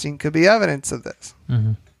 Fasting could be evidence of this.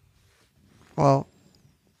 Mm-hmm. Well,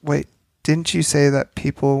 wait. Didn't you say that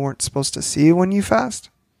people weren't supposed to see when you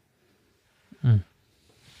fast? Mm.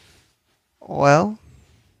 Well,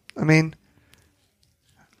 I mean,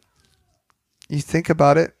 you think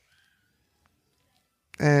about it,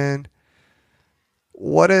 and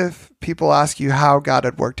what if people ask you how God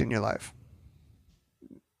had worked in your life?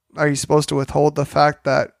 Are you supposed to withhold the fact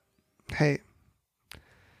that, hey,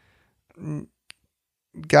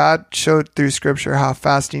 God showed through Scripture how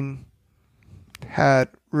fasting had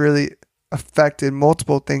really affected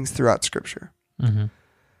multiple things throughout Scripture. Mm-hmm.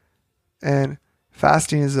 And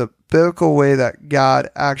fasting is a biblical way that God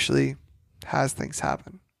actually has things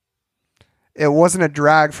happen. It wasn't a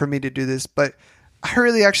drag for me to do this, but I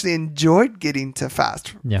really actually enjoyed getting to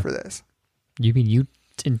fast for this. You mean you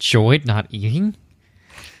enjoyed not eating?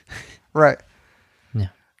 Right. Yeah.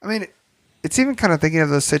 I mean, it's even kind of thinking of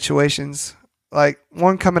those situations, like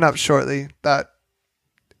one coming up shortly that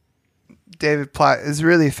David Platt is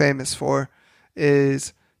really famous for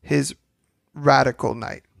is his radical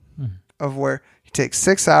night of where he takes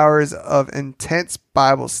 6 hours of intense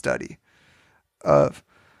Bible study of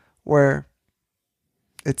where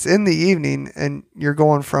it's in the evening and you're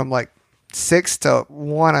going from like 6 to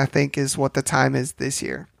 1, I think is what the time is this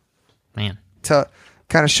year. Man. To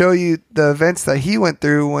kind of show you the events that he went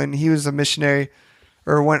through when he was a missionary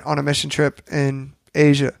or went on a mission trip in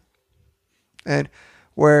Asia. And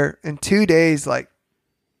where in 2 days, like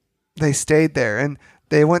they stayed there and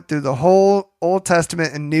they went through the whole Old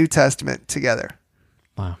Testament and New Testament together.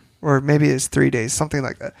 Wow. Or maybe it's 3 days, something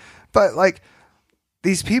like that. But like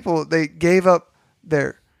these people, they gave up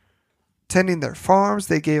tending their farms.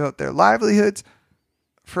 They gave up their livelihoods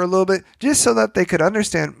for a little bit just so that they could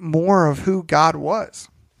understand more of who God was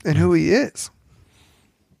and who He is.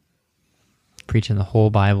 Preaching the whole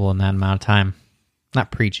Bible in that amount of time. Not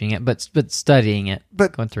preaching it, but studying it.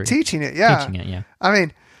 But going through teaching it, yeah. Teaching it, yeah. I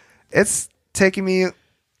mean, it's taking me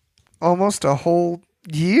almost a whole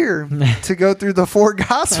year to go through the 4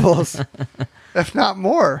 Gospels, if not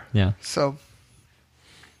more. Yeah. So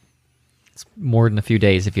it's more than a few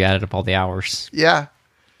days if you added up all the hours. Yeah.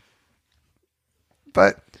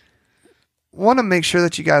 But want to make sure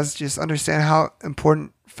that you guys just understand how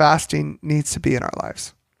important fasting needs to be in our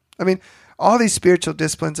lives. I mean, all these spiritual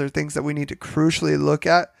disciplines are things that we need to crucially look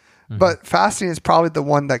at, but fasting is probably the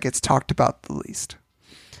one that gets talked about the least.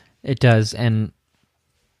 It does, and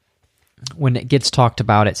when it gets talked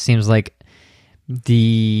about, it seems like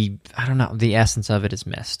the essence of it is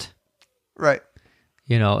missed. Right.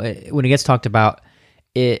 You know, when it gets talked about,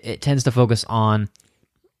 it tends to focus on,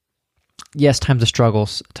 yes, times of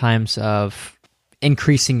struggles, times of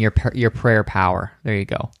increasing your prayer power. There you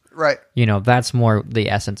go. Right. You know, that's more the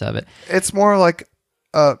essence of it. It's more like,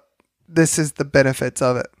 this is the benefits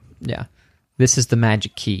of it. Yeah. This is the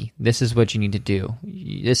magic key. This is what you need to do.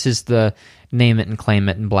 This is the name it and claim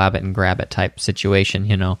it and blab it and grab it type situation,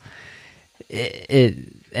 you know.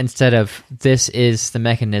 Instead of this is the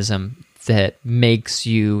mechanism that makes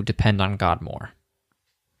you depend on God more.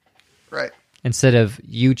 Right. Instead of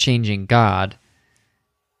you changing God,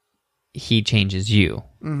 He changes you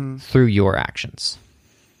through your actions.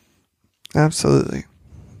 Absolutely.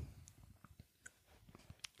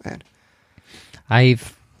 Man.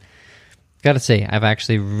 Gotta say, I've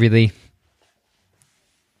actually really...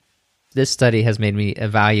 This study has made me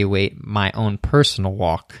evaluate my own personal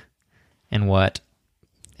walk and what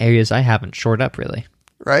areas I haven't shored up, really.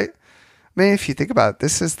 Right? I mean, if you think about it,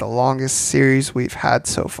 this is the longest series we've had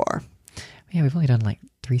so far. Yeah, we've only done like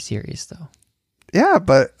 3 series, though. Yeah,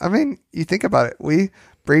 but I mean, you think about it. We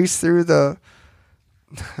breezed through the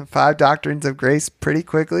 5 doctrines of grace pretty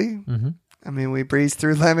quickly. Mm-hmm. I mean, we breezed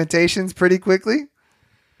through Lamentations pretty quickly.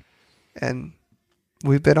 And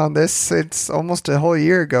we've been on this since almost a whole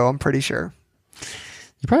year ago, I'm pretty sure.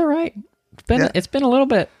 You're probably right. It's been a little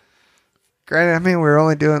bit. Granted, I mean, we're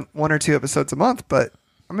only doing 1 or 2 episodes a month, but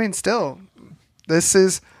I mean, still, this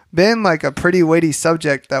has been like a pretty weighty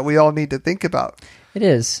subject that we all need to think about. It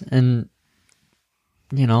is. And,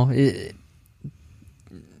 you know,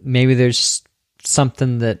 maybe there's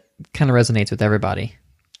something that kind of resonates with everybody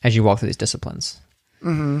as you walk through these disciplines.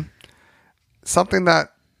 Mm-hmm. Something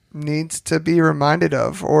that needs to be reminded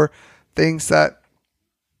of, or things that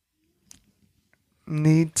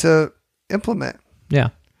need to implement. Yeah.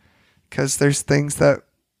 Because there's things that,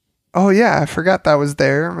 oh yeah, I forgot that was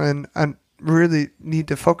there, and I really need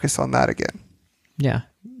to focus on that again. Yeah.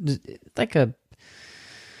 It's like a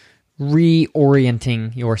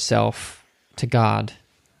reorienting yourself to God,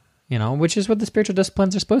 you know, which is what the spiritual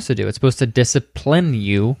disciplines are supposed to do. It's supposed to discipline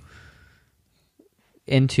you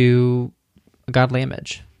into a godly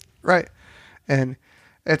image. Right. And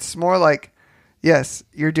it's more like, yes,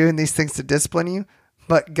 you're doing these things to discipline you,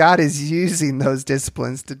 but God is using those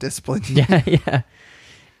disciplines to discipline you. Yeah, yeah.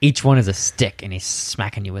 Each one is a stick, and he's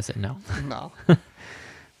smacking you with it. No. No.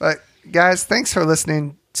 But guys, thanks for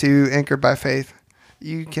listening to Anchored by Faith.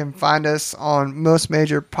 You can find us on most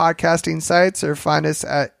major podcasting sites, or find us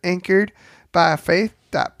at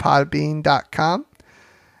anchoredbyfaith.podbean.com.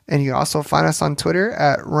 And you can also find us on Twitter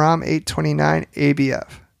at ROM829ABF.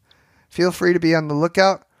 Feel free to be on the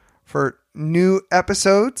lookout for new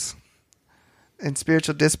episodes in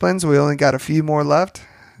spiritual disciplines. We only got a few more left.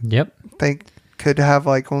 Yep. I think could have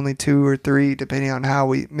like only 2 or 3 depending on how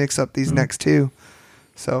we mix up these next 2.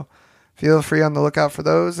 So feel free on the lookout for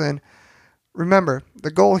those. And remember,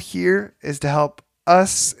 the goal here is to help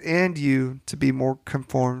us and you to be more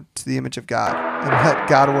conformed to the image of God, and let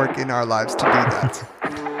God work in our lives to do that.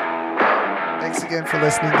 Thanks again for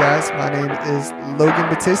listening, guys. My name is Logan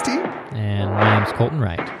Battisti. And my name's Colton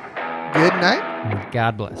Wright. Good night. And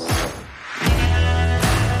God bless.